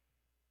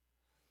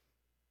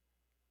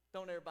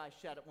 Don't everybody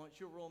shout at once.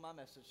 You'll ruin my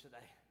message today.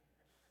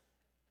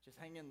 Just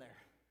hang in there.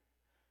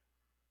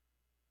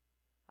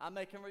 I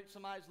may can reach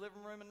somebody's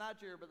living room in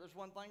Nigeria, but there's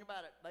one thing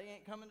about it. They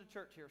ain't coming to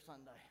church here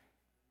Sunday.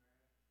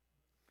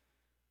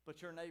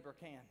 But your neighbor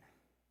can.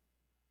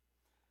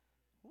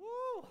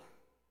 Woo!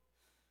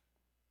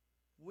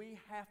 We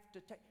have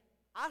to take...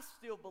 I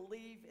still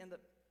believe in the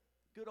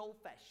good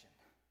old-fashioned.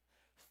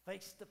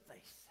 face to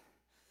face.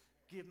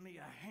 Give me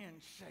a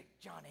handshake,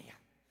 Johnny.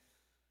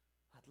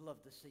 I'd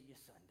love to see you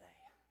Sunday.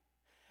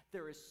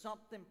 There is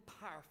something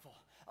powerful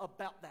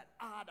about that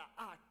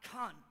eye-to-eye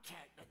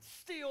contact that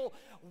still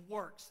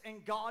works.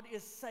 And God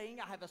is saying,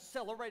 I have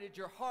accelerated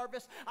your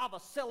harvest. I've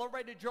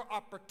accelerated your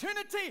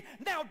opportunity.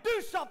 Now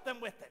do something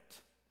with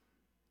it.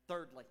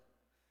 Thirdly,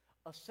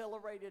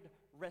 accelerated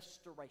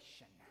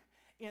restoration.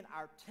 In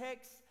our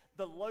text,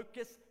 the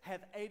locusts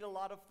have ate a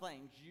lot of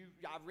things.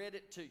 I read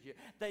it to you.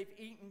 They've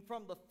eaten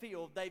from the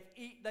field. They've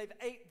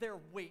ate their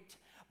wheat.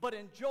 But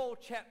in Joel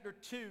chapter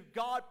 2,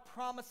 God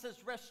promises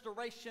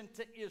restoration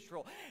to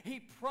Israel. He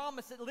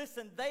promises,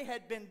 listen, they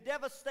had been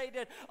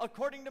devastated.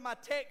 According to my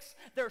text,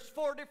 there's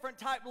 4 different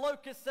type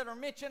locusts that are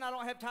mentioned. I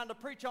don't have time to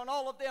preach on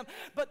all of them.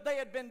 But they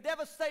had been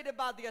devastated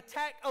by the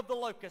attack of the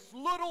locusts.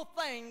 Little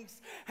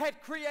things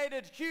had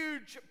created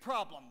huge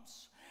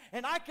problems.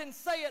 And I can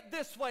say it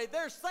this way,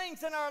 there's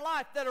things in our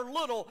life that are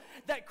little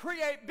that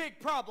create big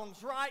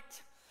problems, right?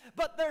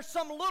 But there's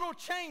some little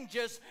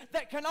changes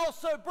that can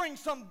also bring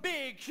some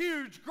big,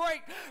 huge,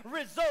 great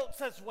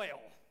results as well.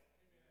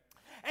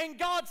 And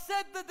God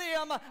said to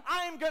them,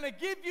 I am going to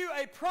give you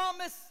a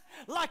promise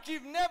like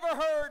you've never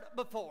heard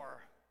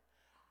before.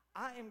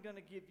 I am going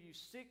to give you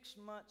 6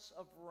 months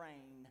of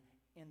rain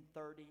in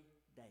 30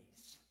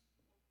 days.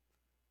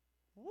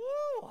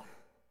 Woo!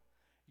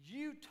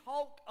 You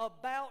talk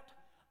about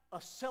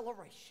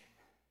acceleration.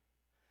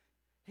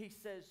 He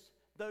says,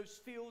 those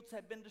fields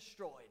have been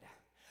destroyed.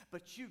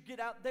 But you get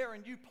out there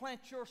and you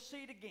plant your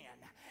seed again.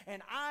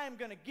 And I'm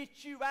going to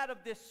get you out of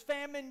this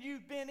famine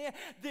you've been in,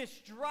 this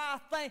dry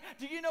thing.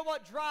 Do you know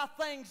what dry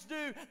things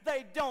do?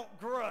 They don't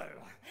grow.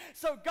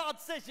 So God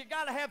says you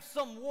got to have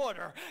some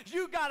water.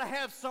 You got to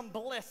have some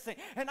blessing.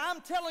 And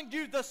I'm telling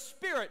you, the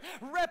Spirit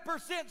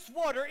represents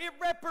water. It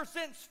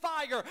represents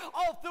fire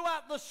all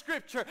throughout the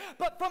Scripture.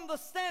 But from the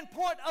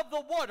standpoint of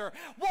the water,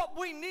 what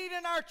we need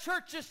in our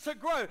churches to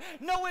grow,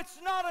 no, it's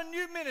not a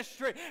new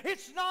ministry.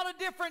 It's not a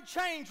different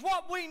change.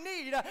 What we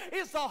need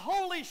is the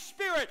Holy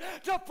Spirit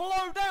to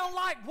flow down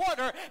like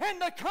water and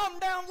to come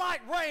down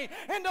like rain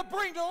and to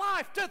bring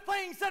life to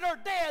things that are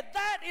dead.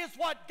 That is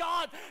what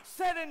God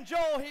said in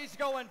Joel He's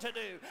going to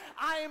do.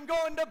 I am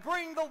going to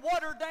bring the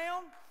water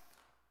down.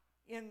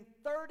 In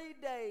 30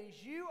 days,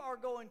 you are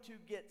going to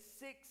get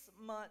 6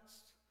 months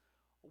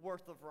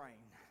worth of rain.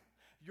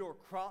 Your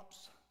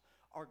crops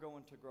are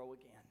going to grow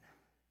again.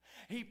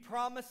 He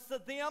promised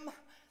to them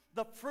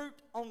the fruit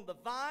on the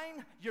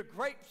vine, your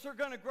grapes are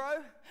going to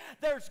grow.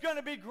 There's going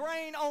to be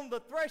grain on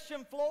the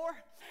threshing floor.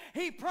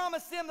 He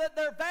promised them that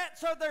their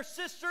vats or their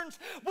cisterns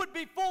would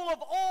be full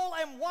of oil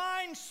and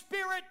wine.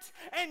 Spirit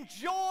and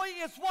joy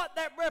is what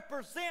that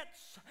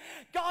represents.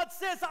 God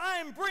says, I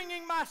am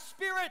bringing my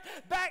Spirit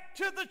back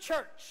to the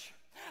church.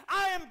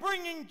 I am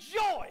bringing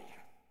joy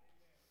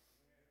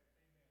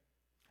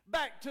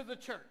back to the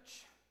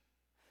church.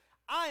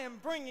 I am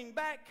bringing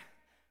back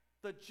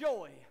the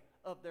joy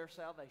of their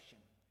salvation.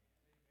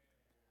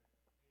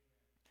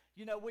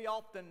 You know, we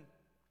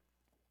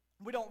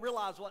don't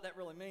realize what that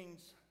really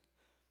means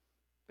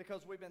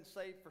because we've been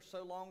saved for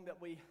so long that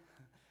we've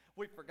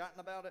forgotten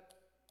about it.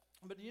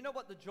 But do you know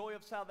what the joy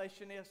of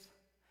salvation is?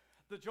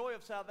 The joy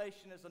of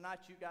salvation is the night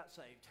you got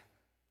saved.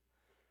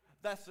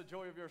 That's the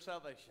joy of your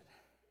salvation.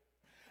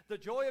 The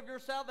joy of your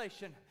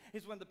salvation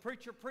is when the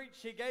preacher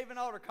preached, he gave an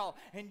altar call,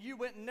 and you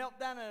went and knelt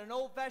down at an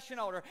old-fashioned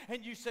altar,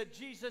 and you said,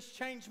 Jesus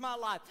changed my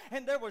life.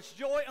 And there was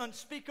joy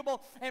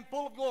unspeakable and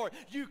full of glory.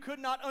 You could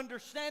not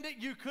understand it.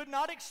 You could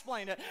not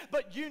explain it.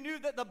 But you knew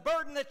that the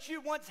burden that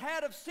you once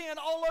had of sin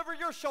all over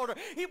your shoulder,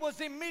 it was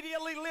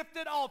immediately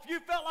lifted off. You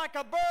felt like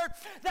a bird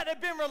that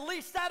had been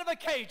released out of a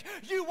cage.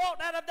 You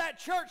walked out of that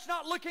church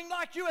not looking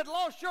like you had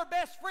lost your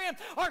best friend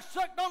or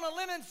sucked on a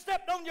lemon,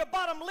 stepped on your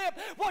bottom lip.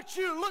 What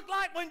you looked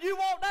like when you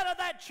walked out of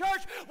that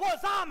church was,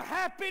 I'm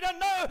happy to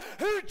know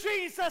who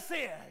Jesus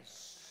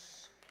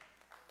is.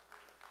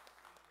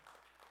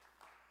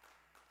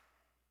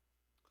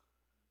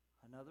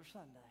 Another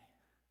Sunday.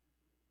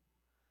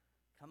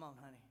 Come on,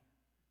 honey.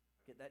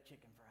 Get that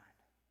chicken fried.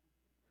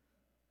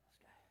 Let's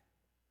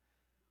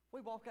go.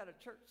 We walk out of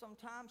church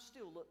sometimes,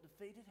 still look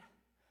defeated.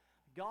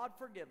 God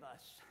forgive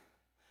us.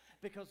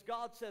 Because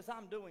God says,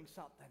 I'm doing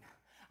something.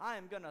 I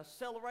am going to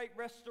accelerate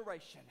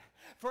restoration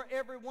for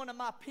every one of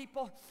my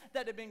people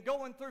that have been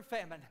going through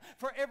famine,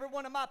 for every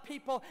one of my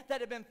people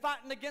that have been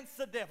fighting against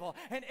the devil.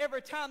 And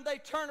every time they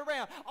turn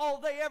around,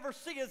 all they ever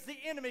see is the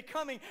enemy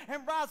coming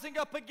and rising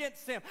up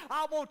against them.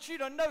 I want you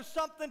to know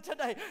something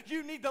today.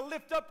 You need to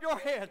lift up your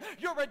head.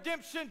 Your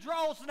redemption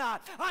draws nigh.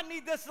 I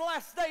need this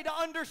last day to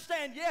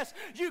understand, yes,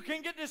 you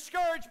can get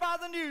discouraged by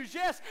the news.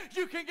 Yes,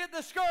 you can get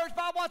discouraged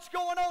by what's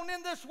going on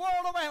in this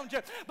world around you.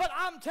 But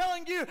I'm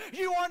telling you,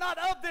 you are not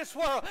of this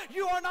world.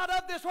 You are not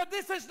of this world.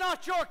 This is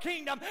not your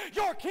kingdom.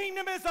 Your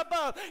kingdom is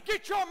above.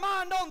 Get your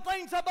mind on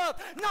things above,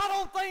 not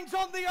on things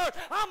on the earth.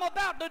 I'm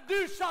about to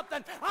do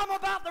something. I'm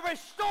about to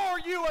restore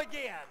you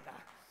again.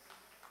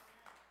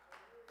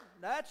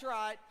 That's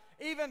right.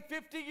 Even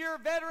 50-year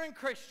veteran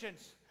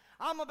Christians,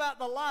 I'm about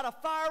to light a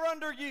fire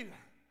under you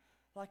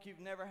like you've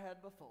never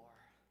had before.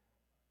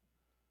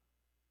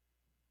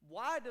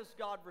 why does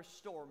God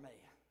restore me?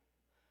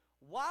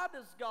 Why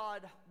does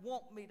God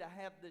want me to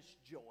have this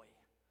joy?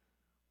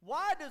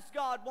 Why does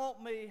God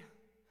want me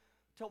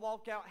to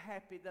walk out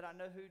happy that I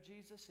know who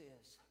Jesus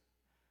is?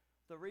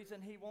 The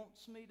reason He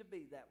wants me to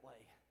be that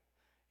way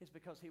is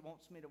because He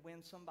wants me to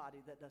win somebody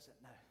that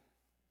doesn't know.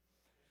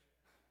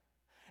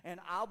 And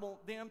I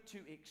want them to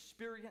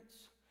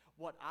experience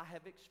what I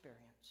have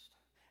experienced.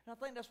 And I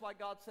think that's why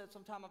God said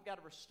sometime I've got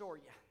to restore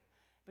you.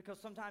 Because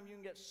sometimes you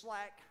can get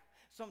slack.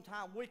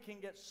 Sometimes we can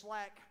get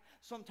slack.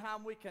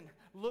 Sometimes we can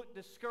look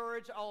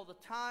discouraged all the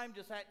time,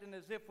 just acting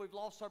as if we've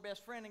lost our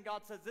best friend. And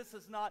God says, this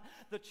is not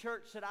the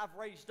church that I've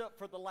raised up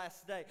for the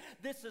last day.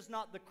 This is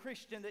not the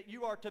Christian that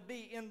you are to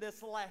be in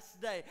this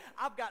last day.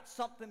 I've got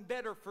something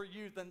better for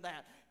you than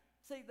that.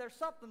 See, there's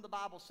something the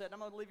Bible said. I'm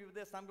going to leave you with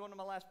this. I'm going to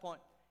my last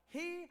point.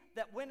 He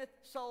that winneth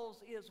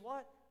souls is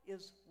what?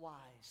 Is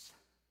wise.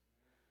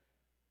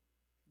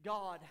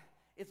 God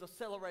is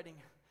accelerating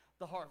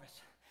the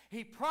harvest.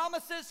 He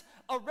promises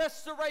a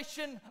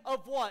restoration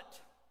of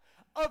what?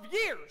 Of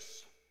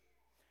years.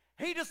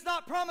 He does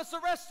not promise a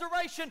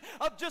restoration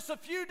of just a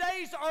few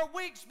days or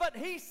weeks, but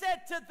He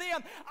said to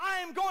them, I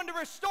am going to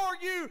restore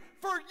you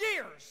for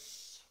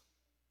years.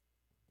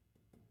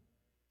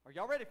 Are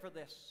y'all ready for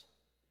this?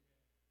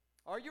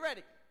 Are you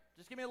ready?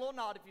 Just give me a little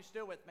nod if you're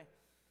still with me.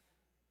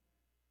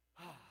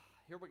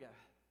 Here we go.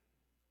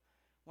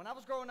 When I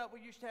was growing up,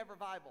 we used to have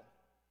revival.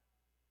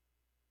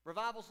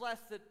 Revivals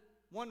lasted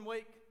 1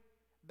 week.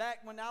 Back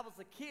when I was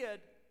a kid,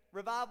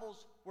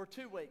 revivals were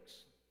 2 weeks.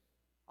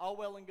 All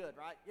well and good,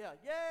 right? Yeah.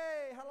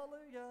 Yay,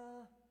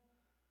 hallelujah.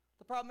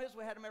 The problem is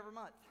we had them every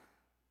month.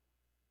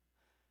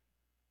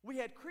 We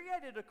had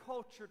created a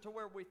culture to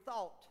where we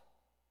thought,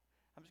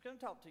 I'm just going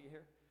to talk to you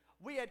here.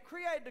 We had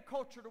created a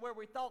culture to where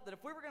we thought that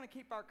if we were going to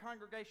keep our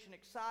congregation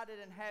excited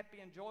and happy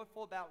and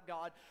joyful about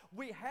God,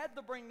 we had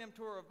to bring them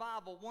to a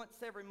revival once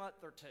every month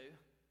or two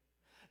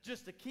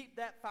just to keep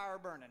that fire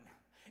burning.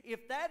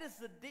 If that is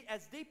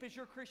as deep as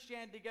your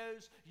Christianity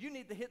goes, you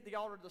need to hit the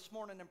altar this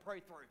morning and pray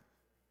through.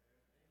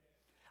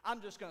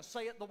 I'm just going to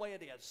say it the way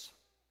it is.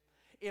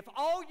 If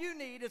all you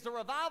need is a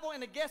revival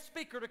and a guest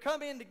speaker to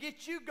come in to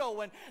get you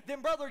going,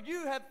 then brother,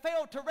 you have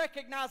failed to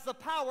recognize the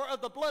power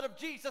of the blood of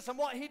Jesus and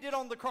what He did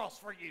on the cross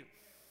for you.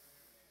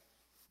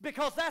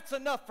 Because that's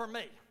enough for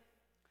me.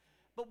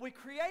 But we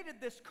created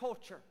this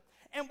culture.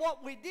 And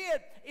what we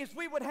did is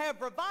we would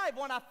have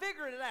revival, and I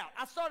figured it out.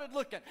 I started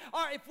looking.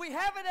 All right, if we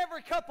have it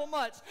every couple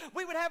months,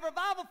 we would have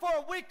revival for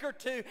a week or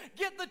two,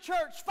 get the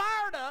church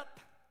fired up,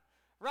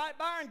 right,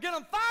 Byron? Get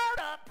them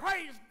fired up.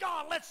 Praise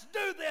God. Let's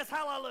do this.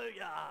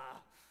 Hallelujah.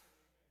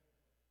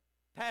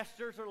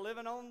 Pastors are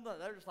living on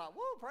they're just like,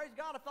 whoa, praise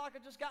God. I feel like I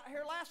just got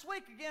here last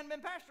week again. Been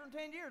pastoring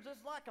 10 years. This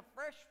is like a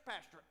fresh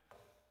pastorate.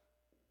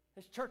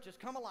 This church has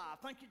come alive.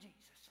 Thank you,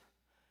 Jesus.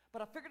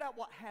 But I figured out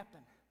what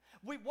happened.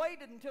 We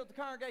waited until the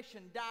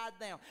congregation died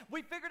down.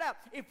 We figured out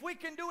if we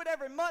can do it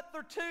every month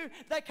or two,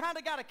 they kind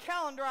of got a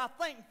calendar, I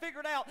think,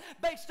 figured out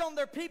based on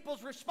their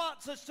people's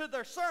responses to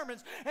their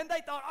sermons. And they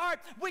thought, all right,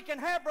 we can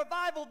have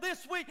revival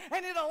this week,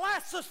 and it'll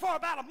last us for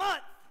about a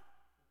month.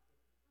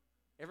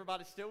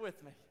 Everybody still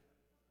with me?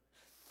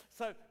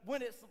 So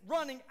when it's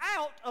running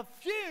out of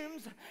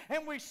fumes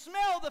and we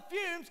smell the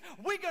fumes,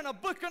 we're going to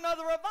book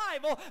another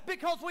revival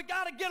because we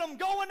got to get them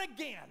going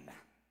again.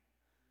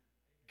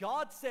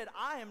 God said,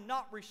 I am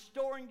not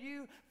restoring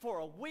you for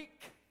a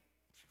week.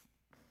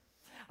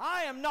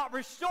 I am not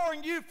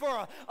restoring you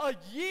for a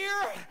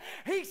year.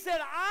 He said,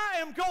 I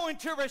am going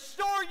to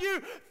restore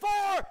you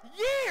for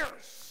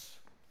years.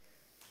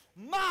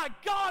 My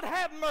God,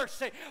 have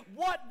mercy.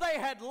 What they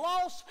had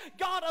lost,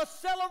 God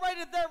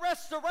accelerated their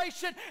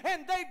restoration,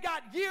 and they've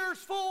got years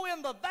full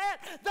in the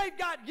vat. They've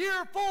got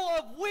year full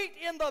of wheat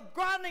in the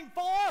grinding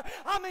floor.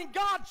 I mean,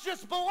 God's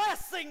just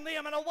blessing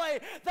them in a way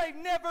they've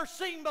never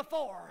seen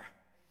before.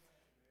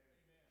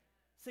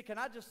 See, can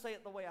I just say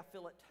it the way I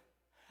feel it?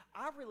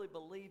 I really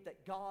believe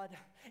that God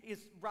is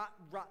right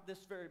this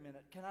very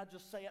minute. Can I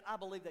just say it? I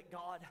believe that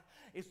God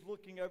is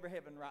looking over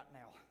heaven right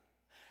now.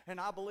 And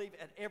I believe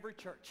at every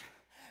church,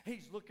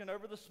 He's looking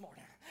over this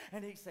morning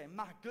and He's saying,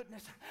 my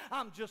goodness,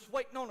 I'm just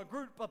waiting on a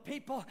group of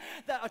people,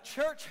 a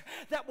church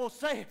that will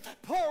say,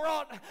 pour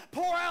out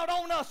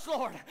on us,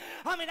 Lord.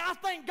 I mean, I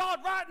think God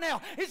right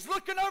now is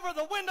looking over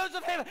the windows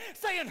of heaven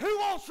saying, who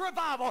wants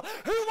revival?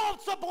 Who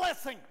wants a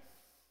blessing?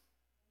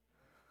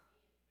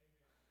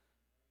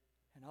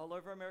 And all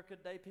over America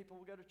today, people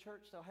will go to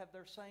church, they'll have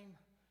their same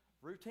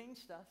routine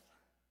stuff.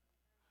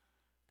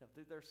 They'll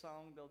do their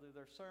song, they'll do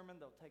their sermon,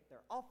 they'll take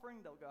their offering,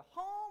 they'll go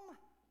home.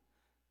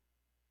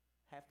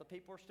 Half the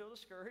people are still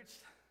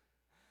discouraged.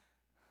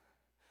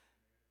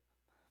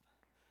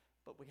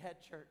 But we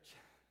had church.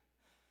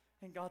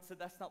 And God said,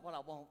 that's not what I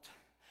want.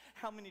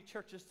 How many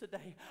churches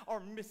today are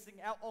missing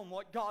out on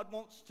what God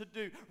wants to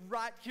do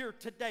right here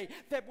today,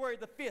 February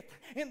the 5th,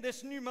 in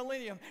this new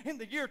millennium, in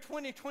the year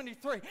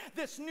 2023,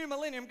 this new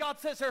millennium? God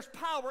says there's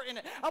power in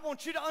it. I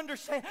want you to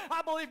understand,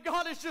 I believe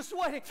God is just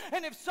waiting.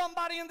 And if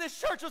somebody in this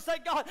church will say,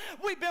 God,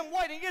 we've been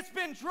waiting. It's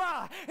been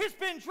dry. It's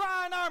been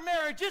dry in our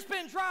marriage. It's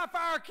been dry for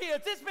our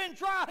kids. It's been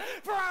dry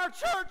for our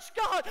church.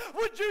 God,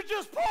 would you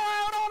just pour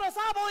out on us?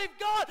 I believe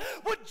God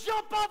would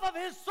jump off of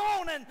his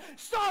throne and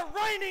start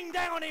raining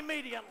down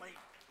immediately.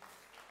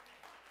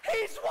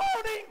 He's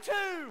wanting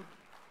to.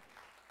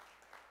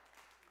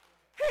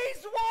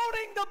 He's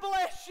wanting to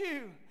bless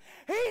you.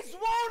 He's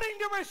wanting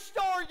to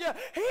restore you.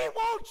 He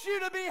wants you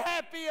to be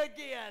happy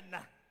again.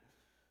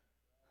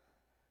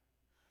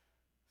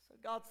 So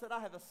God said,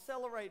 I have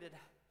accelerated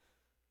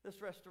this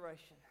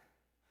restoration.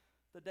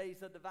 The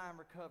days of divine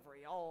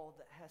recovery, all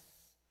that has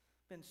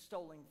been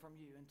stolen from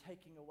you and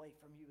taken away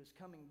from you is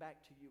coming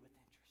back to you with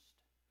interest.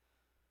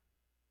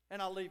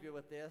 And I'll leave you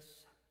with this,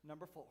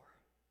 number 4.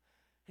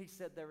 He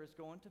said there is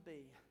going to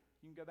be,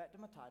 you can go back to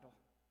my title,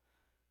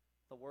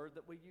 the word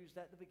that we used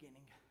at the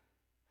beginning.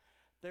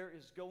 There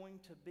is going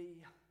to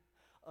be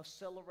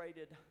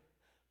accelerated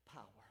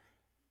power.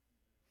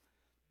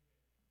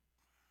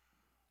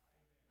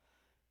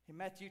 In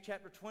Matthew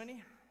chapter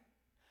 20,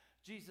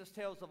 Jesus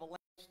tells of a landlord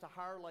to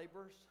hire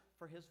laborers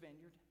for his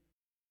vineyard.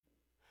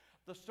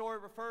 The story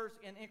refers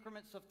in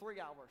increments of 3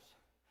 hours.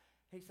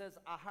 He says,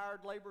 I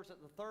hired laborers at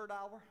the 3rd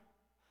hour.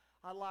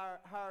 I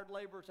hired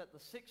laborers at the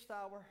 6th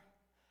hour.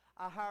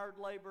 I hired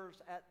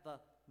laborers at the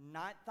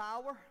 9th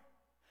hour.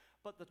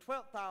 But the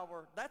 12th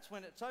hour, that's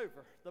when it's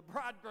over. The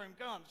bridegroom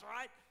comes,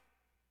 right?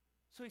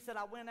 So he said,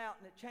 I went out,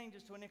 and it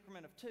changes to an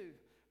increment of 2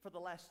 for the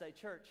last day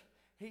church.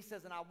 He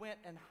says, and I went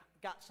and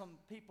got some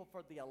people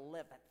for the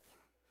 11th.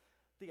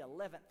 The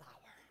 11th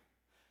hour.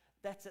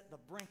 That's at the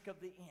brink of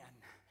the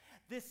end.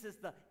 This is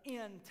the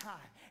end time.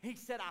 He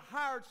said, I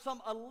hired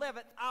some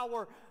 11th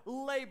hour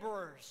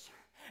laborers.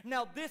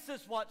 Now this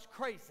is what's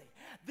crazy.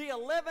 The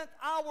 11th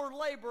hour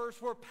laborers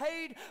were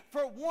paid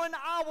for 1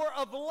 hour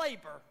of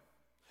labor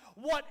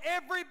what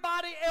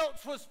everybody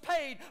else was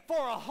paid for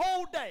a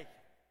whole day.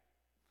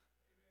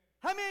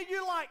 How many of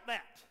you like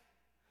that?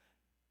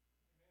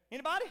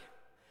 Anybody?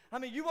 I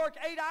mean, you work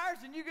 8 hours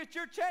and you get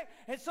your check,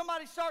 and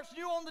somebody starts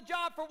you on the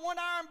job for 1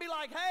 hour and be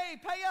like, hey,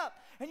 pay up.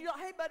 And you're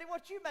like, hey, buddy,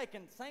 what you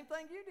making? Same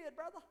thing you did,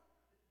 brother.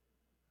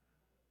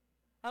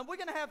 And we're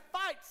going to have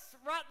fights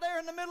right there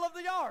in the middle of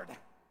the yard.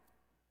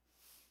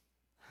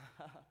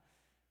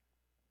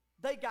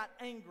 They got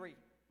angry.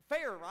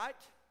 Fair, right?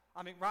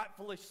 I mean,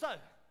 rightfully so.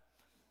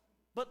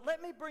 But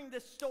let me bring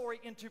this story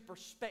into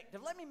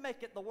perspective. Let me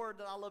make it the word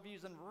that I love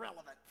using,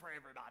 relevant for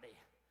everybody.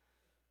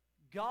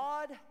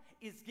 God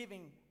is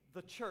giving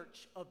the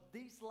church of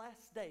these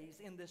last days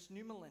in this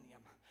new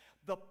millennium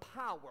the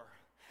power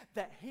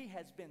that he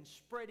has been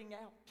spreading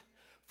out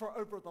for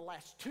over the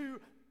last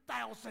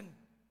 2,000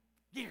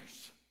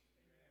 years.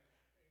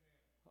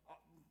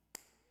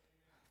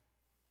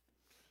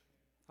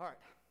 All right.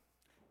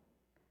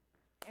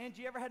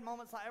 Angie, you ever had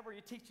moments like that where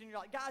you're teaching and you're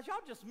like, guys, y'all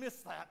just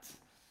missed that.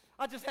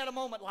 I just had a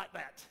moment like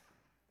that.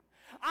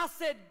 I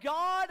said,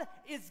 God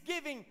is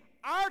giving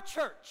our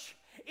church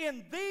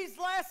in these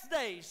last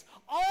days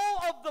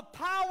all of the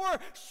power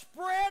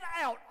spread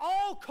out,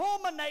 all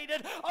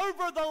culminated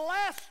over the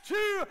last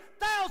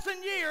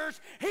 2,000 years.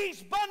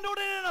 He's bundled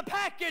it in a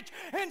package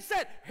and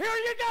said, here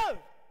you go.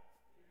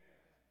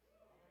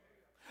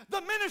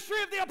 The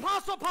ministry of the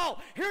Apostle Paul,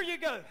 here you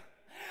go.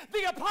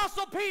 The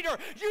Apostle Peter,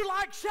 you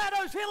like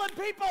shadows healing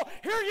people,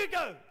 here you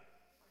go.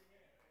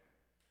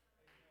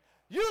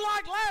 You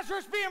like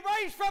Lazarus being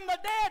raised from the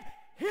dead,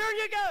 here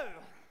you go.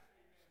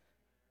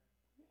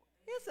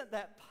 Isn't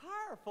that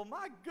powerful?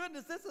 My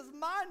goodness, this is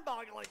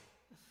mind-boggling.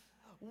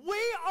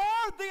 We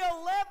are the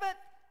 11th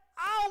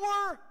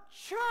hour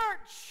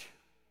church.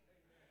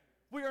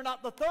 We are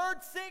not the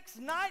 3rd, 6th,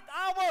 9th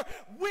hour.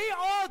 We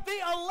are the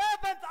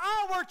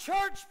 11th hour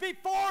church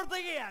before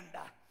the end.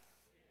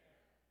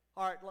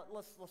 All right,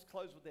 let's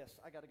close with this.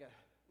 I got to go.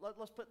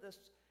 Let's put this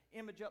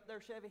image up there,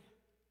 Chevy.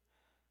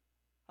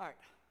 All right.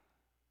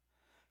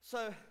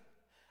 So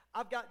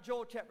I've got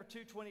Joel chapter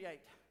 2:28.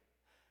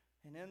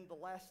 And in the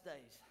last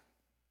days,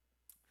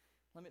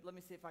 let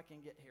me see if I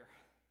can get here.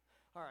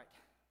 All right.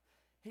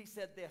 He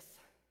said this.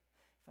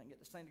 If I can get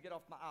this thing to get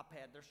off my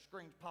iPad, there's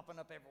screens popping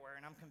up everywhere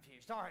and I'm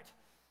confused. All right.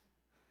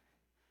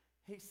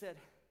 He said,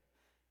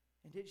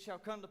 and it shall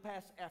come to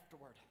pass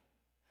afterward.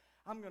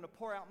 I'm going to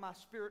pour out my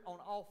spirit on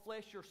all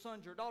flesh. Your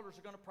sons, your daughters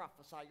are going to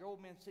prophesy. Your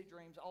old men see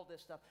dreams, all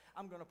this stuff.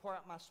 I'm going to pour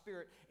out my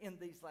spirit in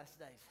these last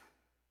days.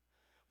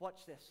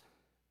 Watch this.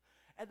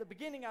 At the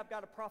beginning, I've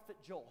got a prophet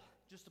Joel,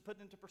 just to put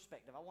it into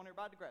perspective. I want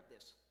everybody to grab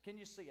this. Can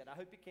you see it? I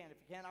hope you can. If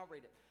you can, I'll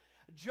read it.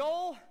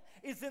 Joel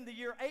is in the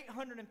year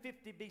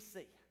 850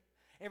 BC.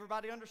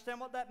 Everybody understand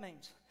what that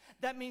means?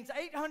 That means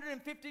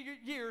 850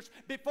 years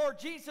before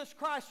Jesus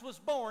Christ was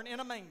born in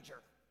a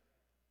manger.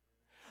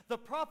 The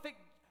prophet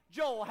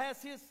Joel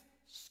has his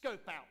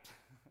scope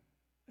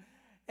out.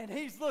 And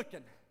he's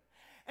looking.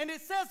 And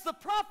it says the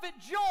prophet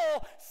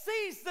Joel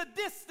sees the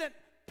distant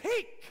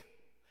peak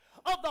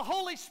of the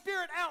Holy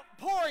Spirit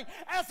outpouring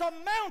as a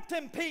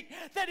mountain peak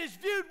that is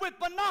viewed with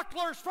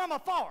binoculars from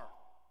afar.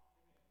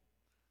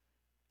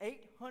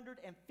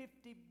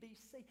 850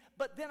 BC.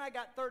 But then I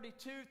got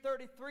 32,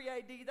 33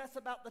 AD. That's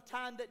about the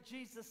time that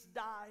Jesus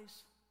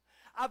dies.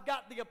 I've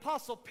got the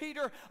Apostle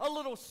Peter, a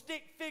little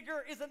stick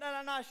figure. Isn't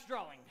that a nice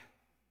drawing?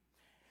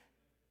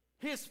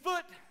 His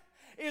foot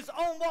is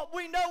on what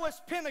we know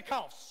as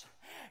Pentecost.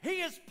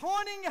 He is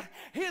pointing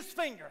his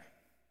finger.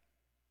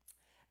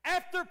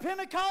 After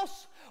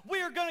Pentecost,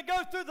 we are going to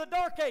go through the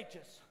Dark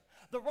Ages.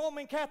 The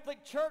Roman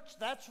Catholic Church,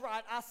 that's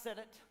right, I said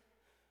it.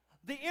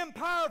 The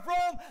Empire of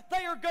Rome,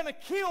 they are going to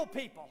kill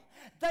people.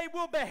 They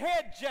will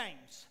behead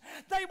James.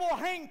 They will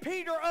hang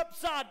Peter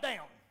upside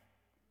down.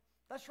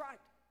 That's right.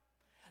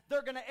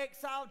 They're going to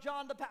exile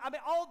John the Baptist. I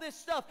mean, all this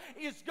stuff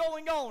is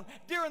going on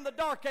during the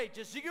Dark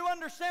Ages. Do you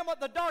understand what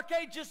the Dark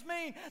Ages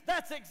mean?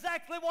 That's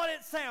exactly what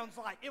it sounds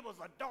like. It was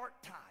a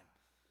dark time.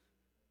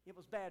 It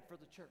was bad for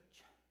the church.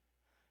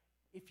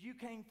 If you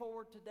came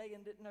forward today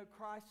and didn't know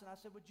Christ, and I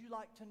said, would you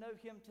like to know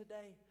him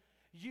today?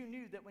 You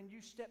knew that when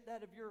you stepped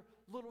out of your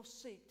little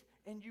seat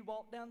and you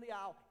walked down the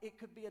aisle, it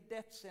could be a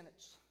death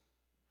sentence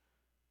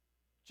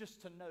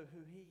just to know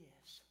who he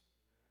is.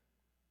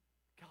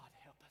 God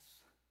help us.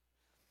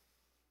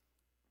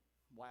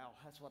 Wow,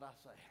 that's what I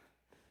say.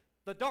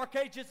 The Dark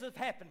Ages have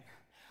happened.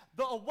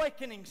 The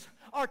awakenings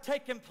are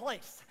taking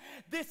place.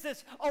 This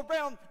is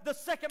around the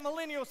second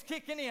millennial's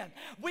kicking in.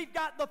 We've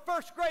got the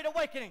first Great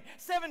Awakening,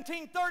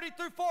 1730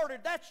 through 40.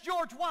 That's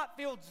George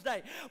Whitefield's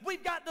day.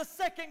 We've got the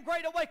second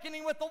Great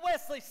Awakening with the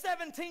Wesley,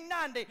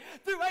 1790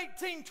 through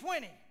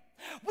 1820.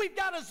 We've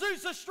got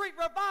Azusa Street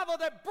revival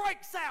that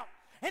breaks out,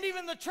 and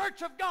even the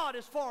Church of God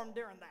is formed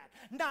during that,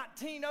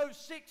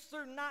 1906 through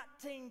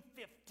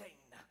 1915.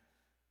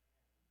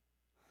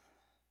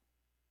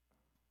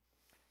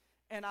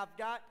 And I've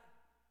got,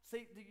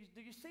 see,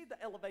 do you see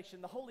the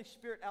elevation, the Holy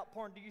Spirit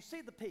outpouring? Do you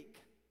see the peak?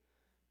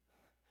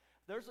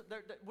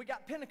 We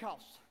got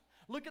Pentecost.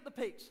 Look at the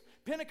peaks.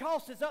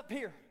 Pentecost is up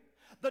here.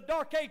 The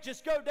Dark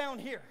Ages go down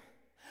here.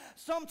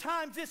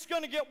 Sometimes it's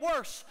going to get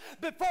worse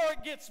before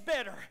it gets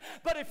better.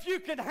 But if you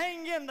can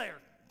hang in there,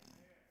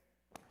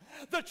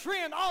 the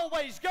trend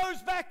always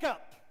goes back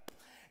up.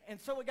 And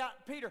so we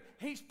got Peter.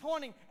 He's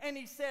pointing and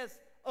he says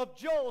of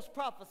Joel's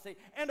prophecy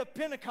and of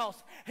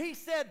Pentecost, he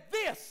said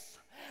this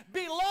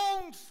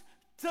belongs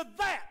to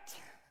that.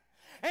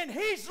 And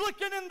he's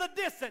looking in the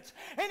distance,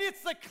 and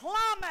it's the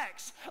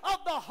climax of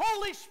the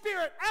Holy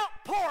Spirit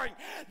outpouring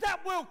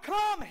that will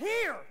come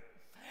here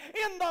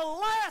in the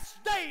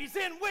last days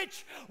in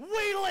which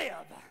we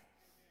live.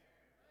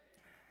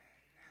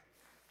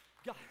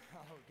 God,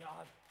 oh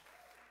God,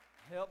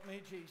 help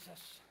me,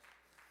 Jesus.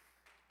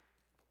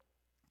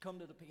 Come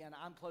to the piano.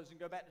 I'm closing.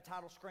 Go back to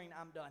title screen.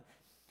 I'm done.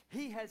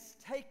 He has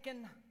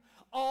taken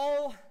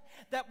all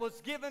that was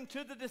given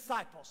to the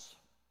disciples,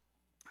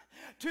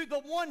 to the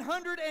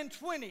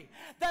 120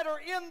 that are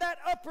in that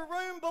upper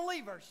room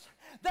believers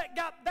that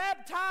got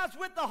baptized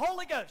with the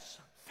Holy Ghost,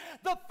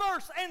 the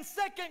first and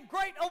second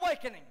Great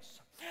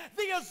Awakenings,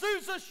 the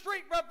Azusa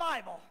Street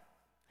Revival,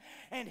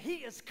 and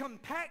he has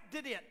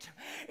compacted it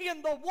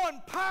in the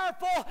one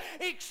powerful,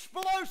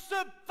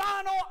 explosive,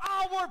 final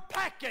hour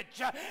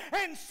package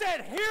and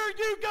said, here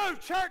you go,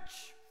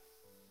 church.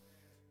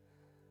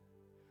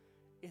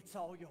 It's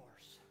all yours.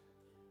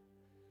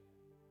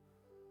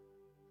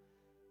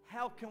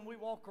 How can we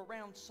walk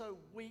around so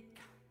weak,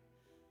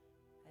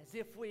 as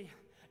if we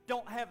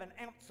don't have an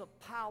ounce of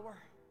power,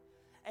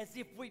 as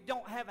if we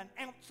don't have an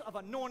ounce of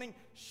anointing?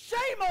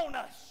 Shame on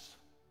us!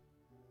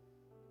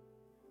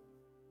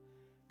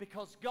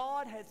 Because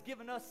God has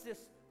given us this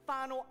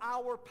final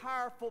hour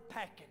powerful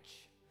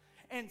package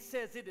and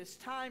says it is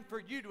time for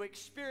you to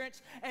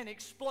experience an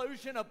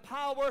explosion of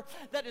power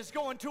that is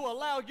going to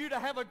allow you to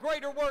have a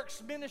greater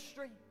works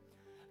ministry.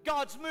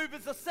 God's move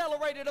is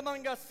accelerated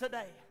among us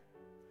today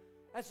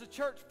as the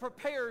church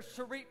prepares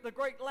to reap the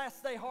great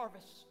last day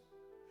harvest.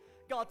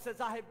 God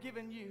says, I have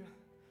given you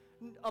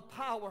a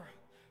power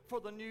for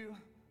the new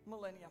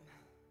millennium.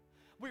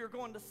 We are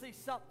going to see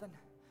something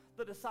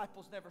the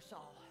disciples never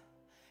saw.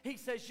 He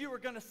says you are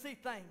going to see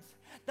things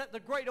that the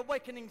Great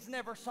Awakenings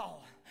never saw.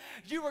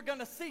 You are going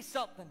to see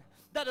something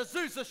that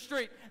Azusa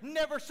Street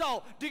never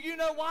saw. Do you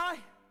know why?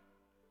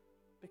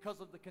 Because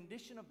of the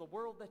condition of the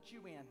world that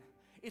you're in.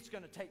 It's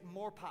going to take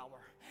more power.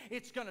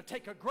 It's going to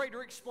take a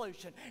greater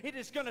explosion. It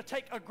is going to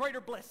take a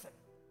greater blessing.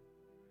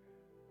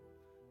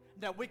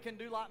 Now, we can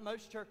do like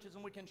most churches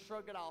and we can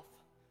shrug it off.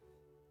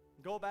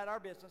 Go about our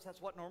business. That's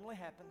what normally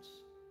happens.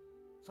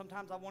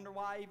 Sometimes I wonder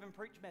why I even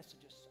preach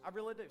messages. I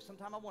really do.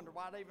 Sometimes I wonder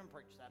why I even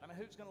preach that. I mean,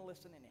 who's going to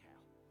listen anyhow?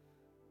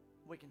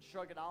 We can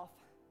shrug it off,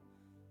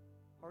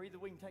 or either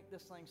we can take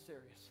this thing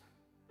serious.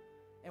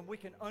 And we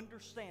can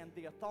understand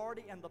the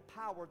authority and the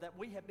power that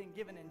we have been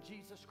given in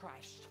Jesus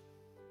Christ.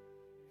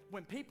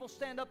 When people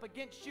stand up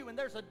against you and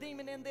there's a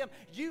demon in them,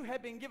 you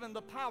have been given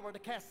the power to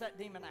cast that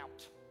demon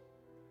out.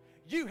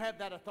 You have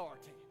that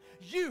authority.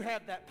 You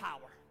have that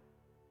power.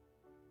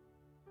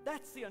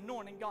 That's the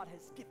anointing God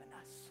has given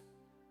us.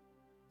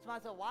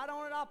 Somebody said, why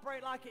don't it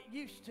operate like it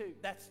used to?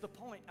 That's the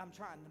point I'm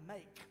trying to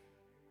make.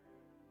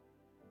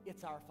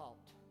 It's our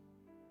fault.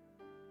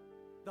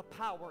 The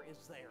power is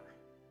there.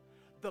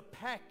 The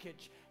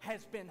package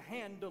has been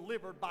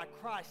hand-delivered by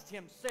Christ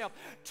himself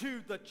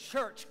to the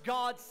church.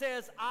 God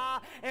says,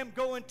 I am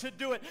going to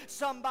do it.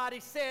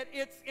 Somebody said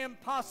it's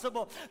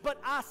impossible. But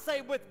I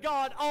say with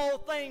God, all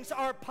things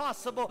are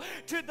possible.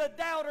 To the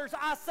doubters,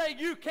 I say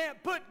you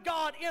can't put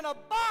God in a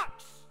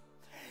box.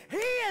 He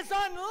is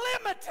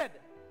unlimited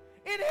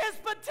in his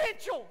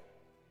potential.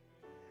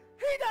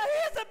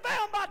 He isn't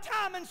bound by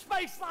time and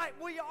space like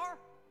we are.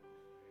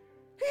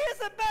 He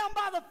isn't bound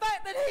by the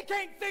fact that he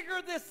can't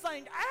figure this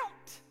thing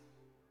out.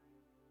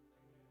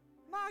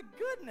 My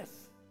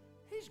goodness,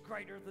 he's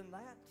greater than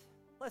that.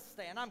 Let's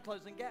stand. I'm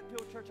closing. Gap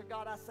Hill Church of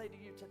God, I say to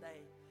you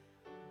today,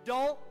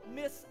 don't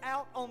miss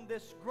out on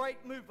this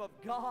great move of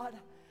God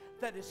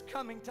that is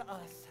coming to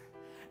us.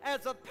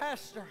 As a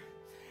pastor,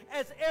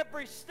 as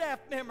every staff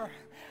member,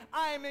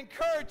 I am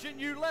encouraging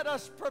you, let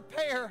us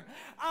prepare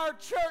our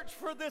church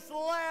for this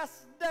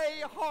last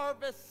day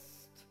harvest.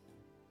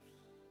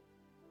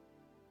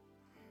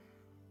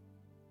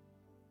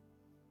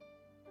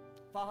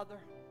 Father,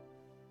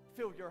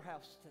 fill your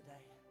house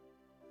today.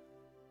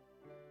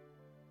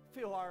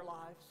 Fill our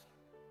lives.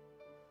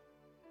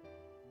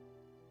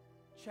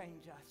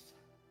 Change us.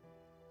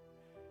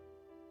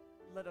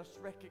 Let us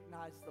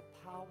recognize the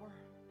power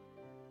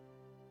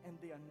and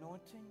the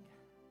anointing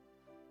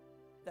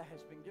that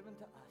has been given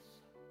to us.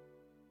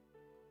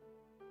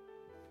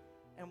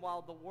 And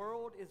while the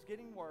world is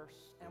getting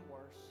worse and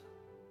worse,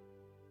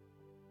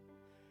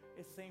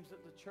 it seems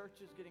that the church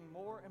is getting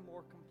more and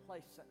more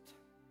complacent.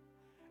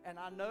 And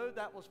I know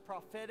that was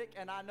prophetic,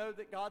 and I know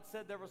that God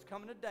said there was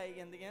coming a day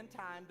in the end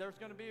time, there's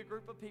going to be a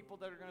group of people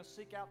that are going to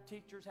seek out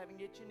teachers having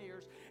itching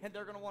ears, and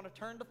they're going to want to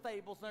turn to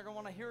fables, and they're going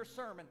to want to hear a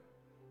sermon.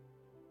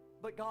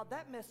 But God,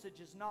 that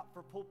message is not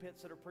for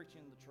pulpits that are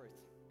preaching the truth.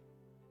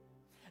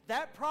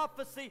 That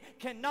prophecy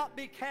cannot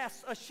be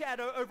cast a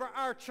shadow over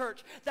our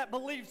church that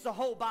believes the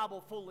whole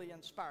Bible fully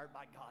inspired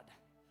by God.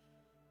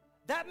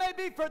 That may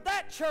be for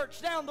that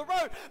church down the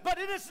road, but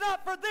it is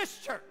not for this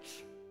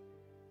church.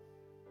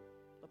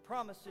 The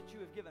promise that you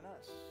have given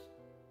us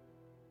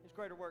is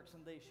greater works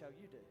than these shall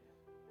you do,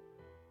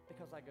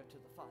 because I go to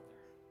the Father.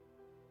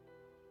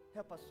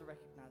 Help us to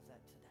recognize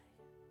that today,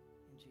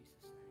 in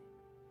Jesus'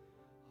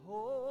 name.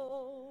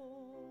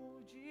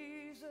 Oh,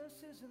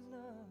 Jesus is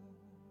enough.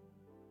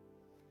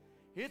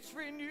 It's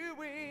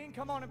renewing.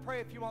 Come on and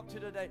pray if you want to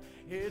today.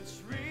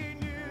 It's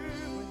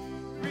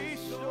renewing,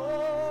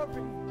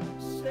 restoring,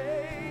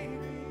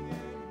 saving.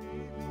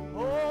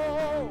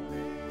 Oh,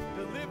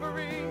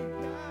 delivering,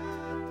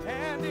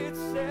 and it's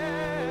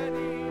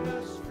setting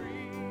us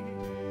free.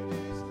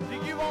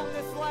 Do you want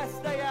this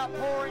last day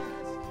outpouring?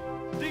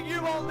 Do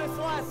you want this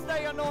last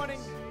day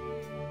anointing?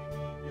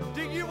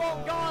 Do you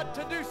want God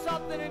to do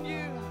something in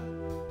you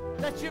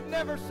that you've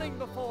never seen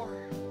before?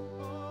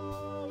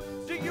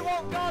 Do you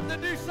want God to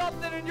do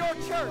something in your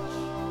church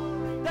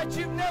that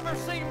you've never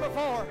seen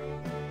before?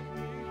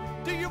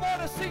 Do you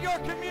want to see your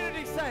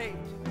community saved?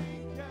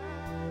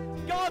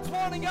 God's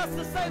wanting us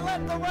to say,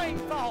 let the rain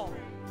fall.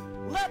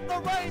 Let the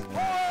rain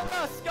pour on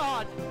us,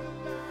 God.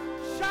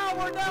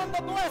 Shower down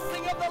the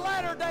blessing of the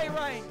latter day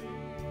rain.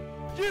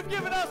 You've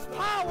given us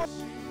power.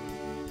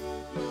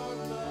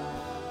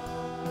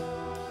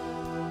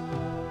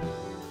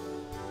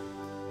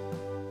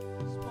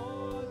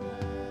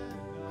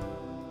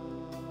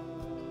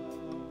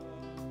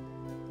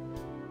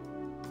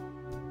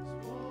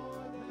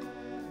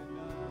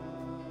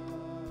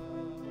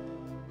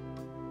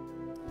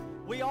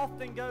 We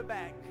often go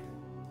back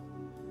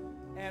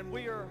and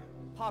we are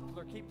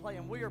popular. Keep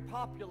playing. We are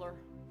popular.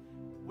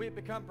 We have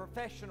become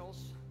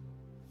professionals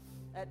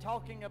at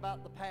talking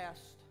about the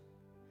past.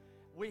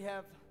 We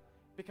have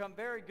become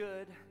very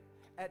good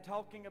at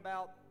talking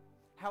about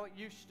how it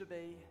used to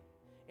be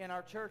in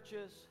our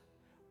churches.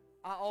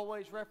 I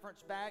always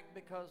reference back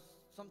because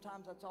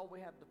sometimes that's all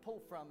we have to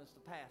pull from is the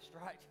past,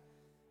 right?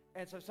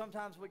 And so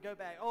sometimes we go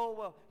back, oh,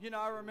 well,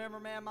 I remember,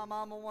 man, my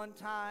mama one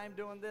time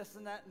doing this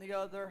and that and the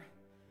other.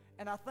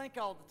 And I think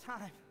all the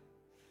time,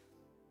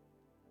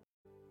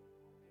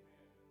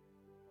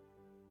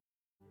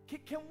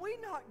 can we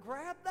not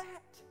grab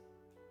that?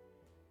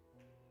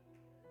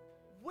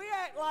 We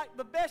act like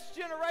the best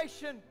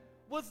generation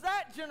was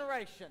that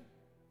generation.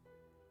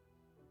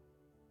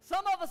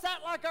 Some of us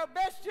act like our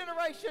best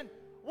generation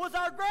was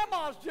our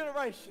grandma's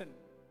generation.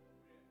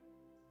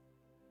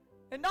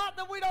 And not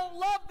that we don't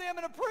love them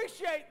and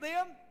appreciate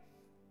them,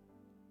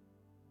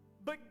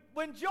 but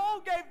when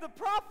Joel gave the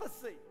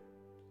prophecy,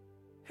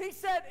 he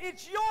said,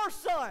 it's your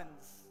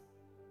sons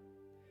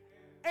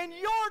and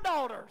your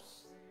daughters.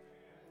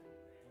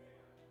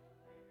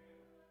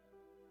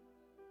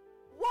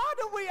 Why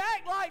do we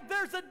act like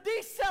there's a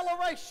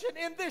deceleration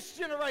in this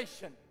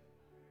generation?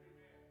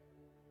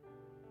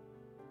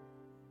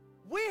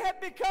 We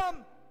have become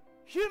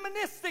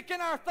humanistic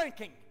in our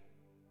thinking.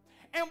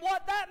 And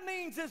what that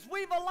means is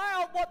we've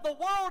allowed what the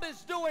world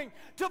is doing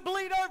to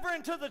bleed over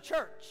into the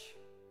church.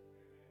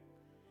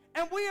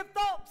 And we have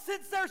thought,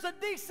 since there's a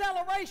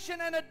deceleration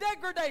and a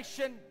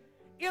degradation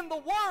in the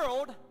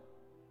world,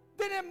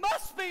 then it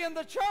must be in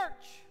the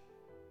church.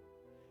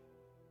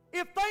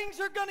 If things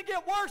are going to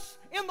get worse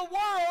in the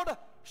world,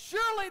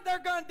 surely they're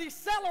going to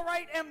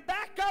decelerate and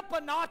back up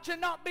a notch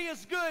and not be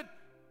as good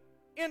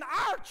in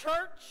our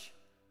church.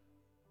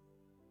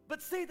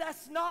 But see,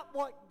 that's not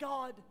what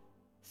God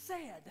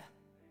said.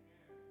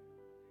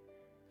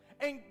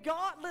 And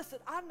God, listen,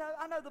 I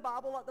know the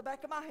Bible like the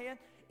back of my hand.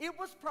 It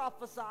was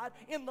prophesied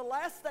in the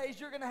last days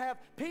you're going to have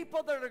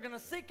people that are going to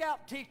seek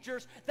out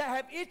teachers that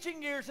have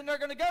itching ears, and they're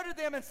going to go to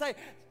them and say,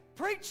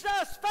 preach to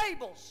us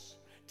fables.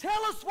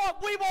 Tell us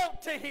what we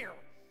want to hear.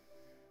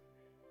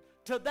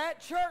 To that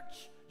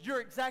church,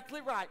 you're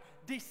exactly right.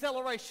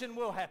 Deceleration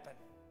will happen.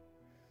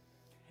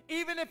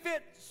 Even if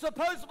it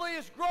supposedly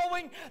is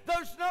growing,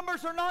 those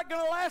numbers are not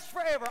going to last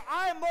forever.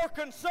 I am more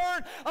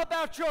concerned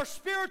about your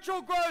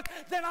spiritual growth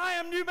than I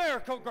am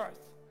numerical growth.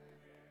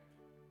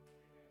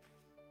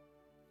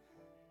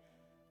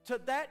 To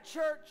that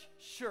church,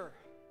 sure,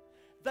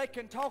 they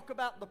can talk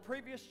about the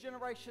previous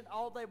generation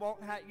all they want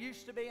and how it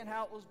used to be and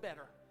how it was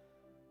better.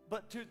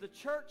 But to the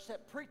church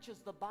that preaches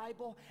the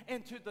Bible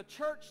and to the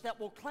church that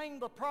will claim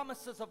the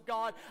promises of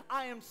God,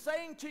 I am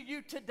saying to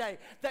you today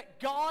that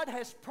God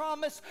has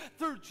promised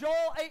through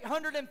Joel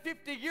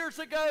 850 years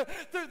ago,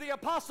 through the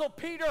Apostle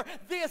Peter,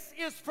 this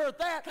is for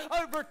that.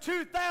 Over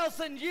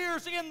 2,000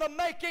 years in the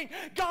making,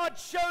 God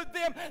showed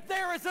them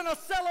there is an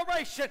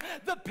acceleration.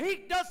 The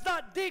peak does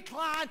not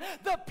decline,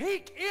 the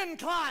peak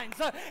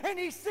inclines. And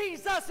He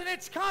sees us and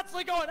it's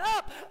constantly going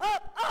up,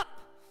 up, up.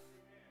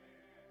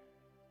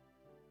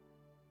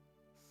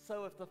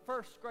 So if the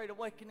first Great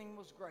Awakening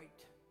was great,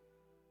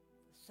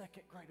 the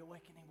second Great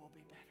Awakening will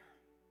be better.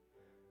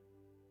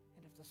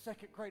 And if the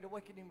second Great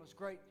Awakening was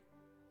great,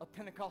 a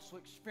Pentecostal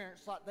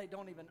experience like they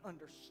don't even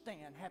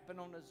understand happened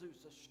on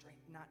Azusa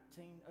Street,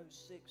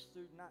 1906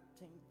 through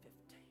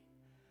 1915.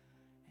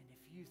 And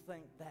if you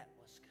think that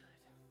was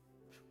good,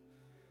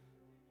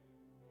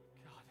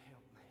 God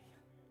help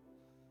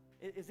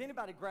me. Is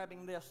anybody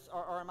grabbing this,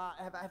 or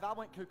have I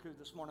went cuckoo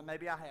this morning?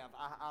 Maybe I have.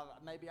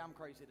 Maybe I'm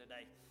crazy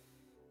today.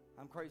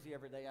 I'm crazy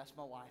every day, ask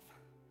my wife.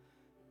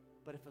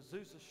 But if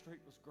Azusa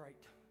Street was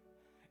great,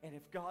 and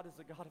if God is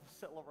a God of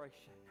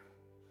acceleration,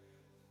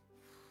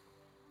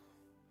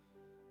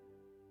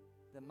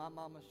 then my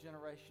mama's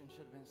generation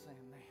should have been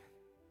saying, man,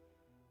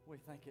 we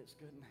think it's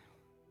good now.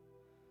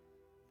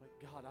 But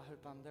God, I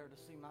hope I'm there to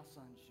see my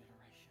son's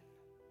generation.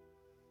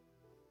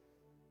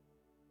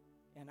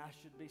 And I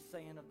should be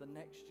saying of the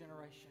next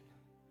generation,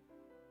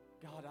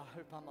 God, I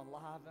hope I'm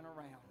alive and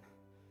around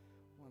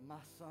when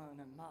my son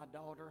and my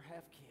daughter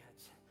have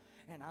kids,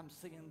 and I'm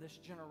seeing this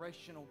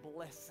generational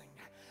blessing,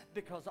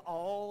 because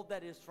all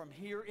that is from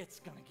here, it's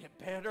going to get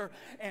better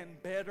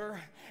and better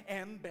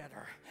and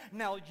better.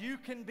 Now, you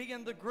can be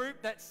in the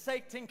group that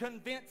Satan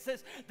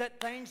convinces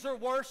that things are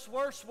worse,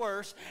 worse,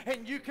 worse,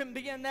 and you can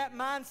be in that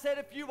mindset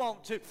if you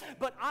want to,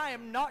 but I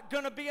am not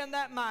going to be in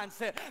that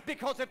mindset,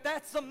 because if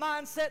that's the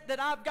mindset that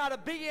I've got to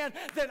be in,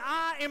 then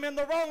I am in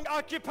the wrong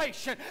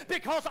occupation,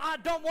 because I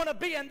don't want to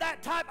be in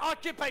that type of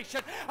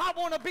occupation. I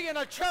want to be in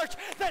a church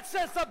that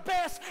says the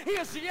best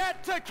is yet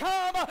to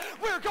come.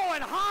 We're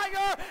going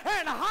higher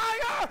and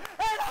higher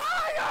and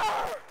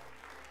higher.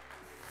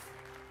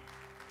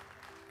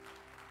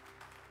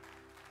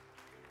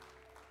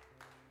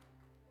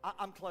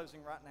 I'm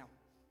closing right now.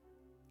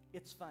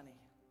 It's funny,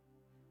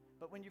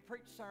 but when you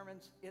preach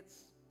sermons,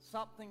 it's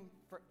something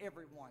for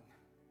everyone.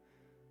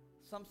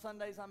 Some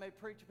Sundays I may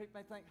preach and people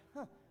may think,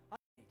 I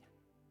need.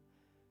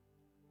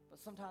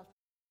 But sometimes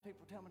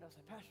people tell me, they'll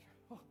say, Pastor,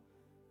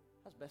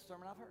 that's the best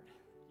sermon I've heard.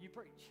 You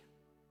preach.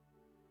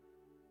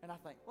 And I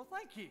think, well,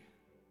 thank you.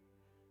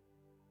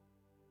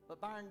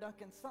 But Byron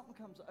Duncan, something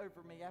comes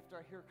over me after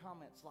I hear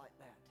comments like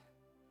that.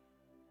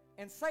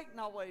 And Satan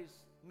always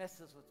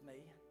messes with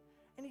me.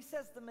 And he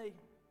says to me,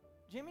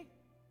 Jimmy,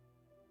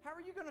 how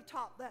are you going to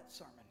top that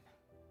sermon?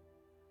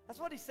 That's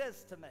what he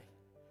says to me.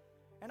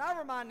 And I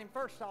remind him,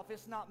 first off,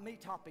 it's not me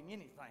topping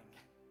anything.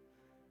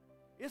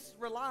 It's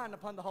relying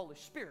upon the Holy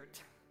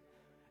Spirit.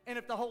 And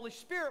if the Holy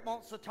Spirit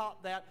wants to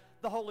top that,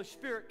 the Holy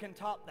Spirit can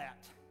top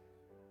that.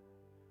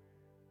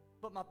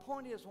 But my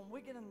point is, when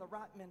we get in the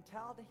right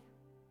mentality,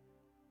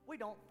 we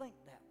don't think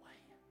that way.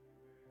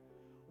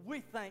 We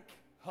think,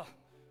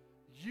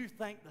 you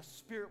think the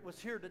Spirit was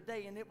here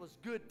today and it was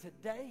good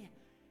today?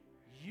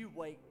 You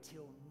wait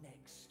till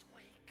next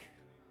week.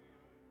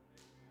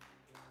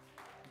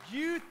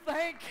 You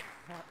think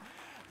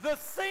the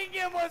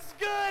singing was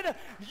good?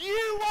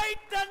 You wait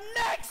the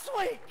next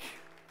week.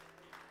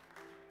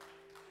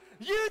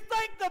 You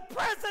think the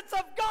presence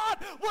of God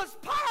was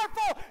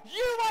powerful?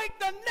 You wait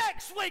the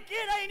next week.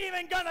 It ain't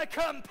even going to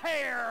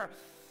compare.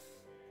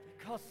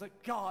 Because the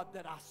God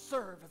that I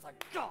serve is a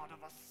God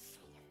of acceleration.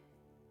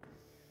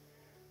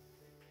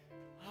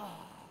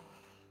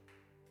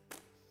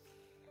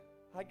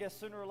 I guess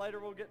sooner or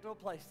later we'll get to a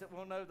place that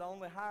we'll know the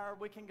only higher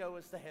we can go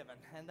is to heaven.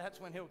 And that's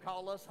when He'll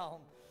call us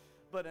home.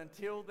 But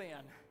until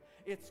then,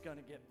 it's going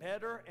to get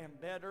better and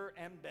better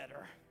and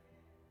better.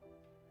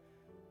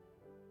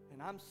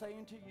 And I'm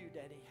saying to you,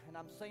 Daddy, and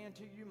I'm saying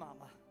to you,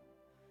 Mama,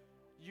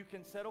 you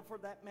can settle for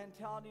that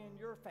mentality in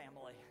your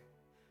family.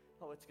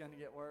 Oh, it's going to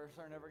get worse.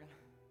 They're never going to.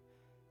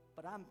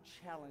 But I'm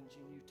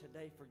challenging you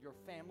today for your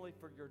family,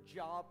 for your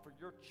job, for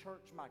your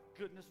church, my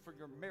goodness, for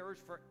your marriage,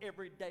 for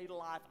everyday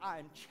life. I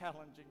am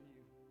challenging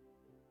you.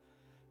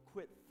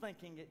 Quit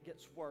thinking it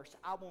gets worse.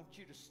 I want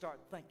you to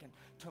start thinking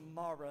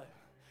tomorrow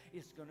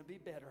is going to be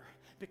better,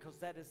 because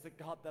that is the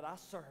God that I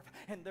serve.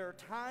 And there are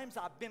times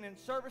I've been in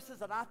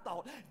services and I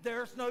thought,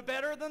 there's no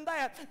better than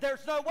that.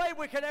 There's no way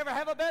we could ever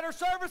have a better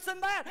service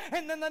than that.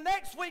 And then the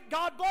next week,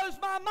 God blows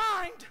my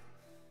mind.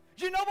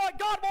 You know what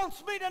God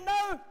wants me to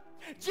know?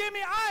 Jimmy,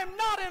 I am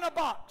not in a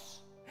box.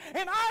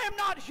 And I am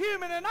not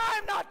human, and I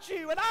am not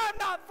you, and I am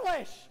not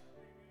flesh.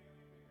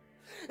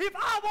 If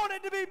I want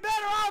it to be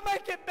better, I'll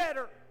make it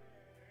better.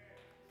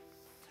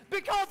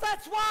 Because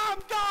that's why I'm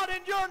God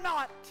and you're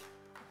not.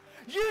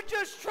 You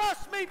just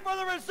trust me for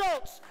the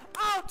results.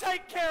 I'll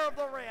take care of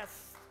the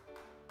rest.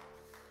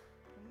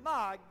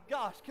 My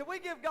gosh, can we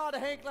give God a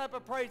hand clap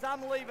of praise?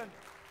 I'm leaving.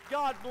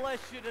 God bless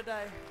you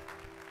today.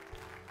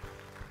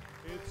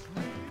 It's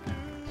real.